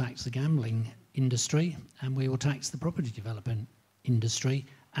we will tax the gambling industry and we will tax the property development industry,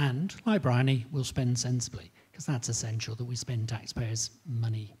 and, like Briony, we'll spend sensibly, because that's essential that we spend taxpayers'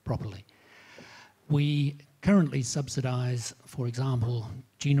 money properly. We currently subsidise, for example,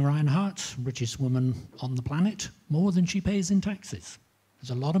 Gina Reinhardt, richest woman on the planet, more than she pays in taxes. There's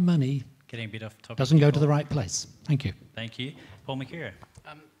a lot of money. Getting a bit off topic. Doesn't go to the right place. Thank you. Thank you. Paul Mercurio.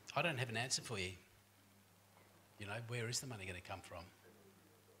 I don't have an answer for you. You know, where is the money going to come from?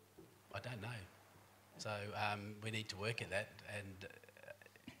 I don't know. So we need to work at that, and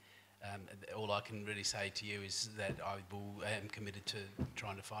all I can really say to you is that I am committed to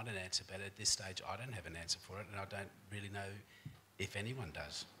trying to find an answer, but at this stage I don't have an answer for it, and I don't really know if anyone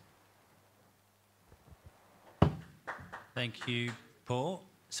does. Thank you, Paul.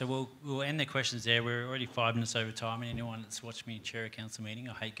 So we'll end the questions there. We're already 5 minutes over time, and anyone that's watched me chair a council meeting,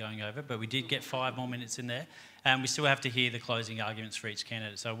 I hate going over, but we did get 5 more minutes in there. We still have to hear the closing arguments for each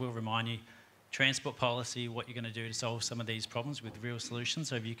candidate. So I will remind you, transport policy, what you're going to do to solve some of these problems with real solutions.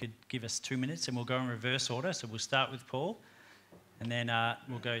 So if you could give us 2 minutes, and we'll go in reverse order. So we'll start with Paul, and then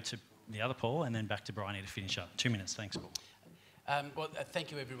we'll go to the other Paul, and then back to Briony to finish up. 2 minutes. Thanks, Paul.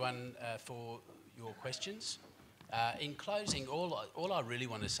 Thank you, everyone, for your questions. In closing, all I really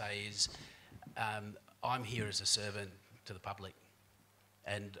want to say is I'm here as a servant to the public,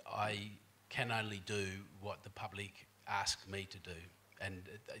 and I can only do what the public asks me to do, and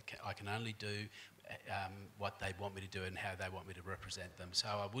I can only do what they want me to do and how they want me to represent them. So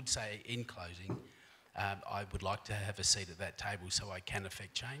I would say, in closing, I would like to have a seat at that table so I can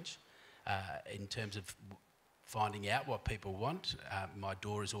affect change. In terms of finding out what people want, my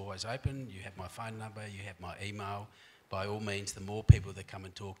door is always open. You have my phone number, you have my email. By all means, the more people that come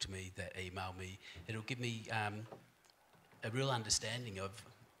and talk to me, that email me, it'll give me a real understanding of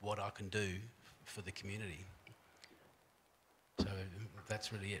what I can do for the community. So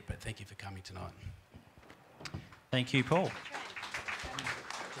that's really it, but thank you for coming tonight. Thank you, Paul.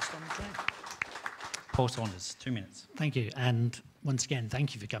 Paul Saunders, 2 minutes. Thank you, and once again,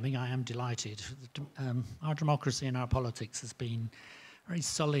 thank you for coming. I am delighted. Our democracy and our politics has been very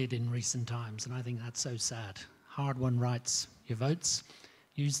solid in recent times, and I think that's so sad. Hard-won rights, your votes,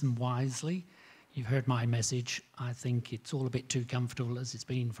 use them wisely. You've heard my message. I think it's all a bit too comfortable as it's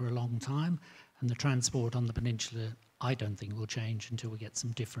been for a long time, and the transport on the peninsula, I don't think will change until we get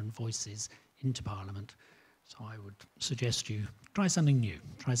some different voices into Parliament. So I would suggest you try something new,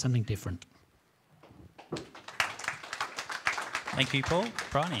 try something different. Thank you, Paul.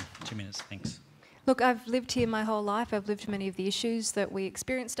 Briony, 2 minutes, thanks. Look, I've lived here my whole life. I've lived many of the issues that we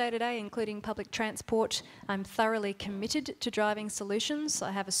experience day to day, including public transport. I'm thoroughly committed to driving solutions.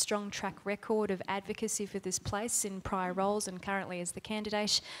 I have a strong track record of advocacy for this place in prior roles and currently as the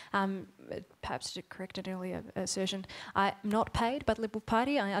candidate. Perhaps to correct an earlier assertion, I'm not paid by the Liberal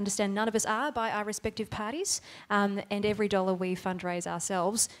Party. I understand none of us are by our respective parties, and every dollar we fundraise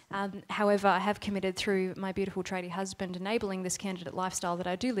ourselves. However, I have committed through my beautiful tradie husband enabling this candidate lifestyle that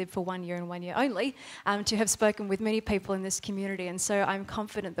I do live for 1 year and 1 year only, to have spoken with many people in this community, and so I'm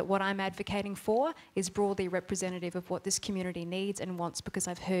confident that what I'm advocating for is broadly representative of what this community needs and wants, because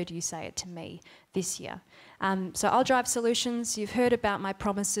I've heard you say it to me this year. So I'll drive solutions. You've heard about my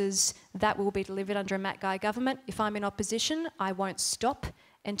promises that will be delivered under a Matt Guy government. If I'm in opposition, I won't stop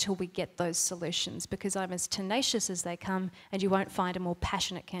until we get those solutions, because I'm as tenacious as they come, and you won't find a more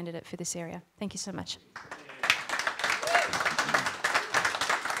passionate candidate for this area. Thank you so much.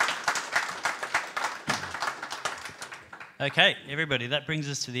 Okay, everybody, that brings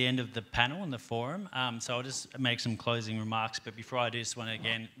us to the end of the panel and the forum. So I'll just make some closing remarks, but before I do, just want to,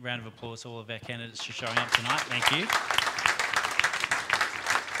 again, round of applause to all of our candidates for showing up tonight. Thank you.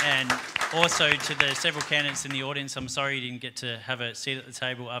 And also to the several candidates in the audience, I'm sorry you didn't get to have a seat at the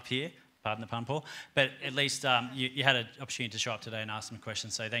table up here, pardon the pun, Paul, but at least you had an opportunity to show up today and ask some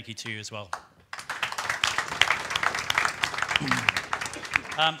questions, so thank you to you as well.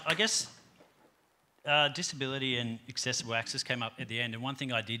 I guess disability and accessible access came up at the end, and one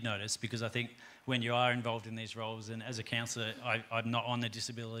thing I did notice, because I think when you are involved in these roles, and as a councillor, I'm not on the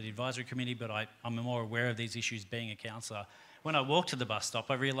Disability Advisory Committee, but I'm more aware of these issues being a councillor. When I walked to the bus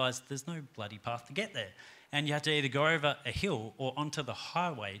stop, I realised there's no bloody path to get there. And you have to either go over a hill or onto the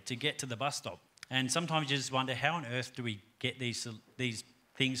highway to get to the bus stop. And sometimes you just wonder, how on earth do we get these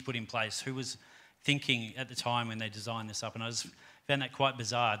things put in place? Who was thinking at the time when they designed this up? And I just found that quite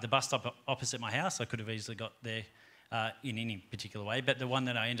bizarre. The bus stop opposite my house, I could have easily got there in any particular way, but the one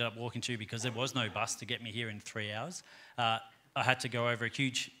that I ended up walking to, because there was no bus to get me here in 3 hours, I had to go over a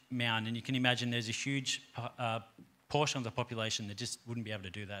huge mound, and you can imagine there's a huge portion of the population that just wouldn't be able to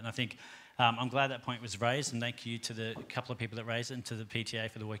do that. And I think I'm glad that point was raised, and thank you to the couple of people that raised it and to the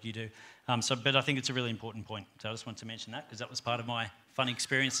PTA for the work you do. But I think it's a really important point, so I just wanted to mention that because that was part of my fun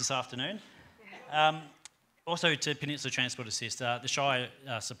experience this afternoon. Also to Peninsula Transport Assist, the Shire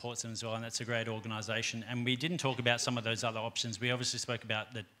supports them as well, and that's a great organisation. And we didn't talk about some of those other options. We obviously spoke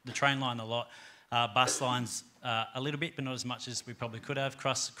about the train line a lot, bus lines a little bit, but not as much as we probably could have.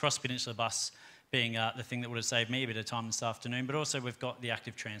 Cross-Peninsula bus being the thing that would have saved me a bit of time this afternoon, but also we've got the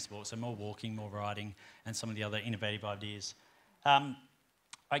active transport, so more walking, more riding, and some of the other innovative ideas.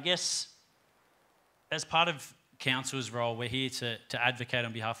 I guess as part of Council's role, we're here to advocate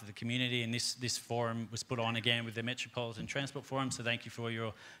on behalf of the community, and this forum was put on again with the Metropolitan Transport Forum, so thank you for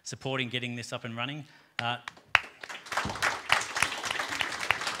your support in getting this up and running.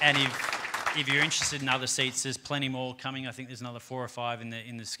 And if you're interested in other seats, there's plenty more coming. I think there's another 4 or 5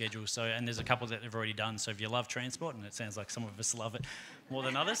 in the schedule. So, and there's a couple that they've already done. So if you love transport, and it sounds like some of us love it more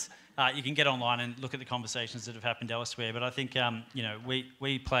than others, you can get online and look at the conversations that have happened elsewhere. But I think you know,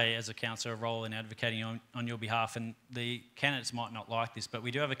 we play as a council a role in advocating on your behalf. And the candidates might not like this, but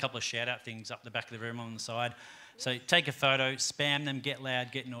we do have a couple of shout out things up the back of the room on the side. So take a photo, spam them, get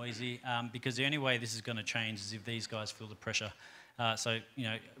loud, get noisy, because the only way this is going to change is if these guys feel the pressure. So, you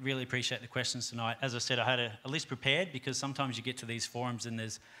know, really appreciate the questions tonight. As I said, I had a list prepared because sometimes you get to these forums and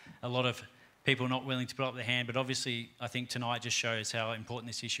there's a lot of people not willing to put up their hand, but obviously I think tonight just shows how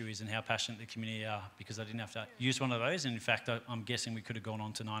important this issue is and how passionate the community are, because I didn't have to use one of those, and in fact I'm guessing we could have gone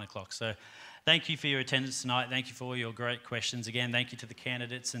on to 9 o'clock. So thank you for your attendance tonight. Thank you for all your great questions. Again, thank you to the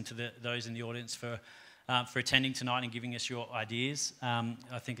candidates and to those in the audience for attending tonight and giving us your ideas.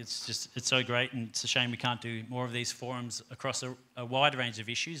 I think it's so great, and it's a shame we can't do more of these forums across a wide range of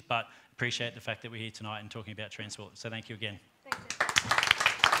issues, but appreciate the fact that we're here tonight and talking about transport. So thank you again.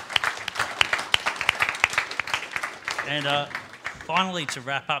 And finally, to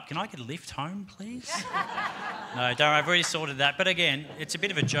wrap up, can I get a lift home, please? No, don't worry, I've already sorted that. But again, it's a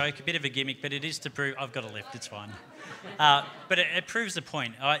bit of a joke, a bit of a gimmick, but it is to prove I've got a lift, it's fine. But it proves the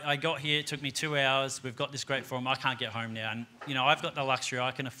point. I got here, it took me 2 hours, we've got this great forum, I can't get home now. And, you know, I've got the luxury,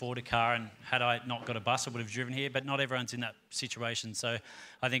 I can afford a car, and had I not got a bus, I would have driven here, but not everyone's in that situation. So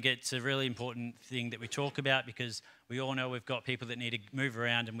I think it's a really important thing that we talk about, because we all know we've got people that need to move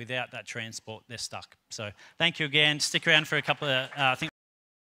around, and without that transport, they're stuck. So thank you again. Stick around for a couple of, I think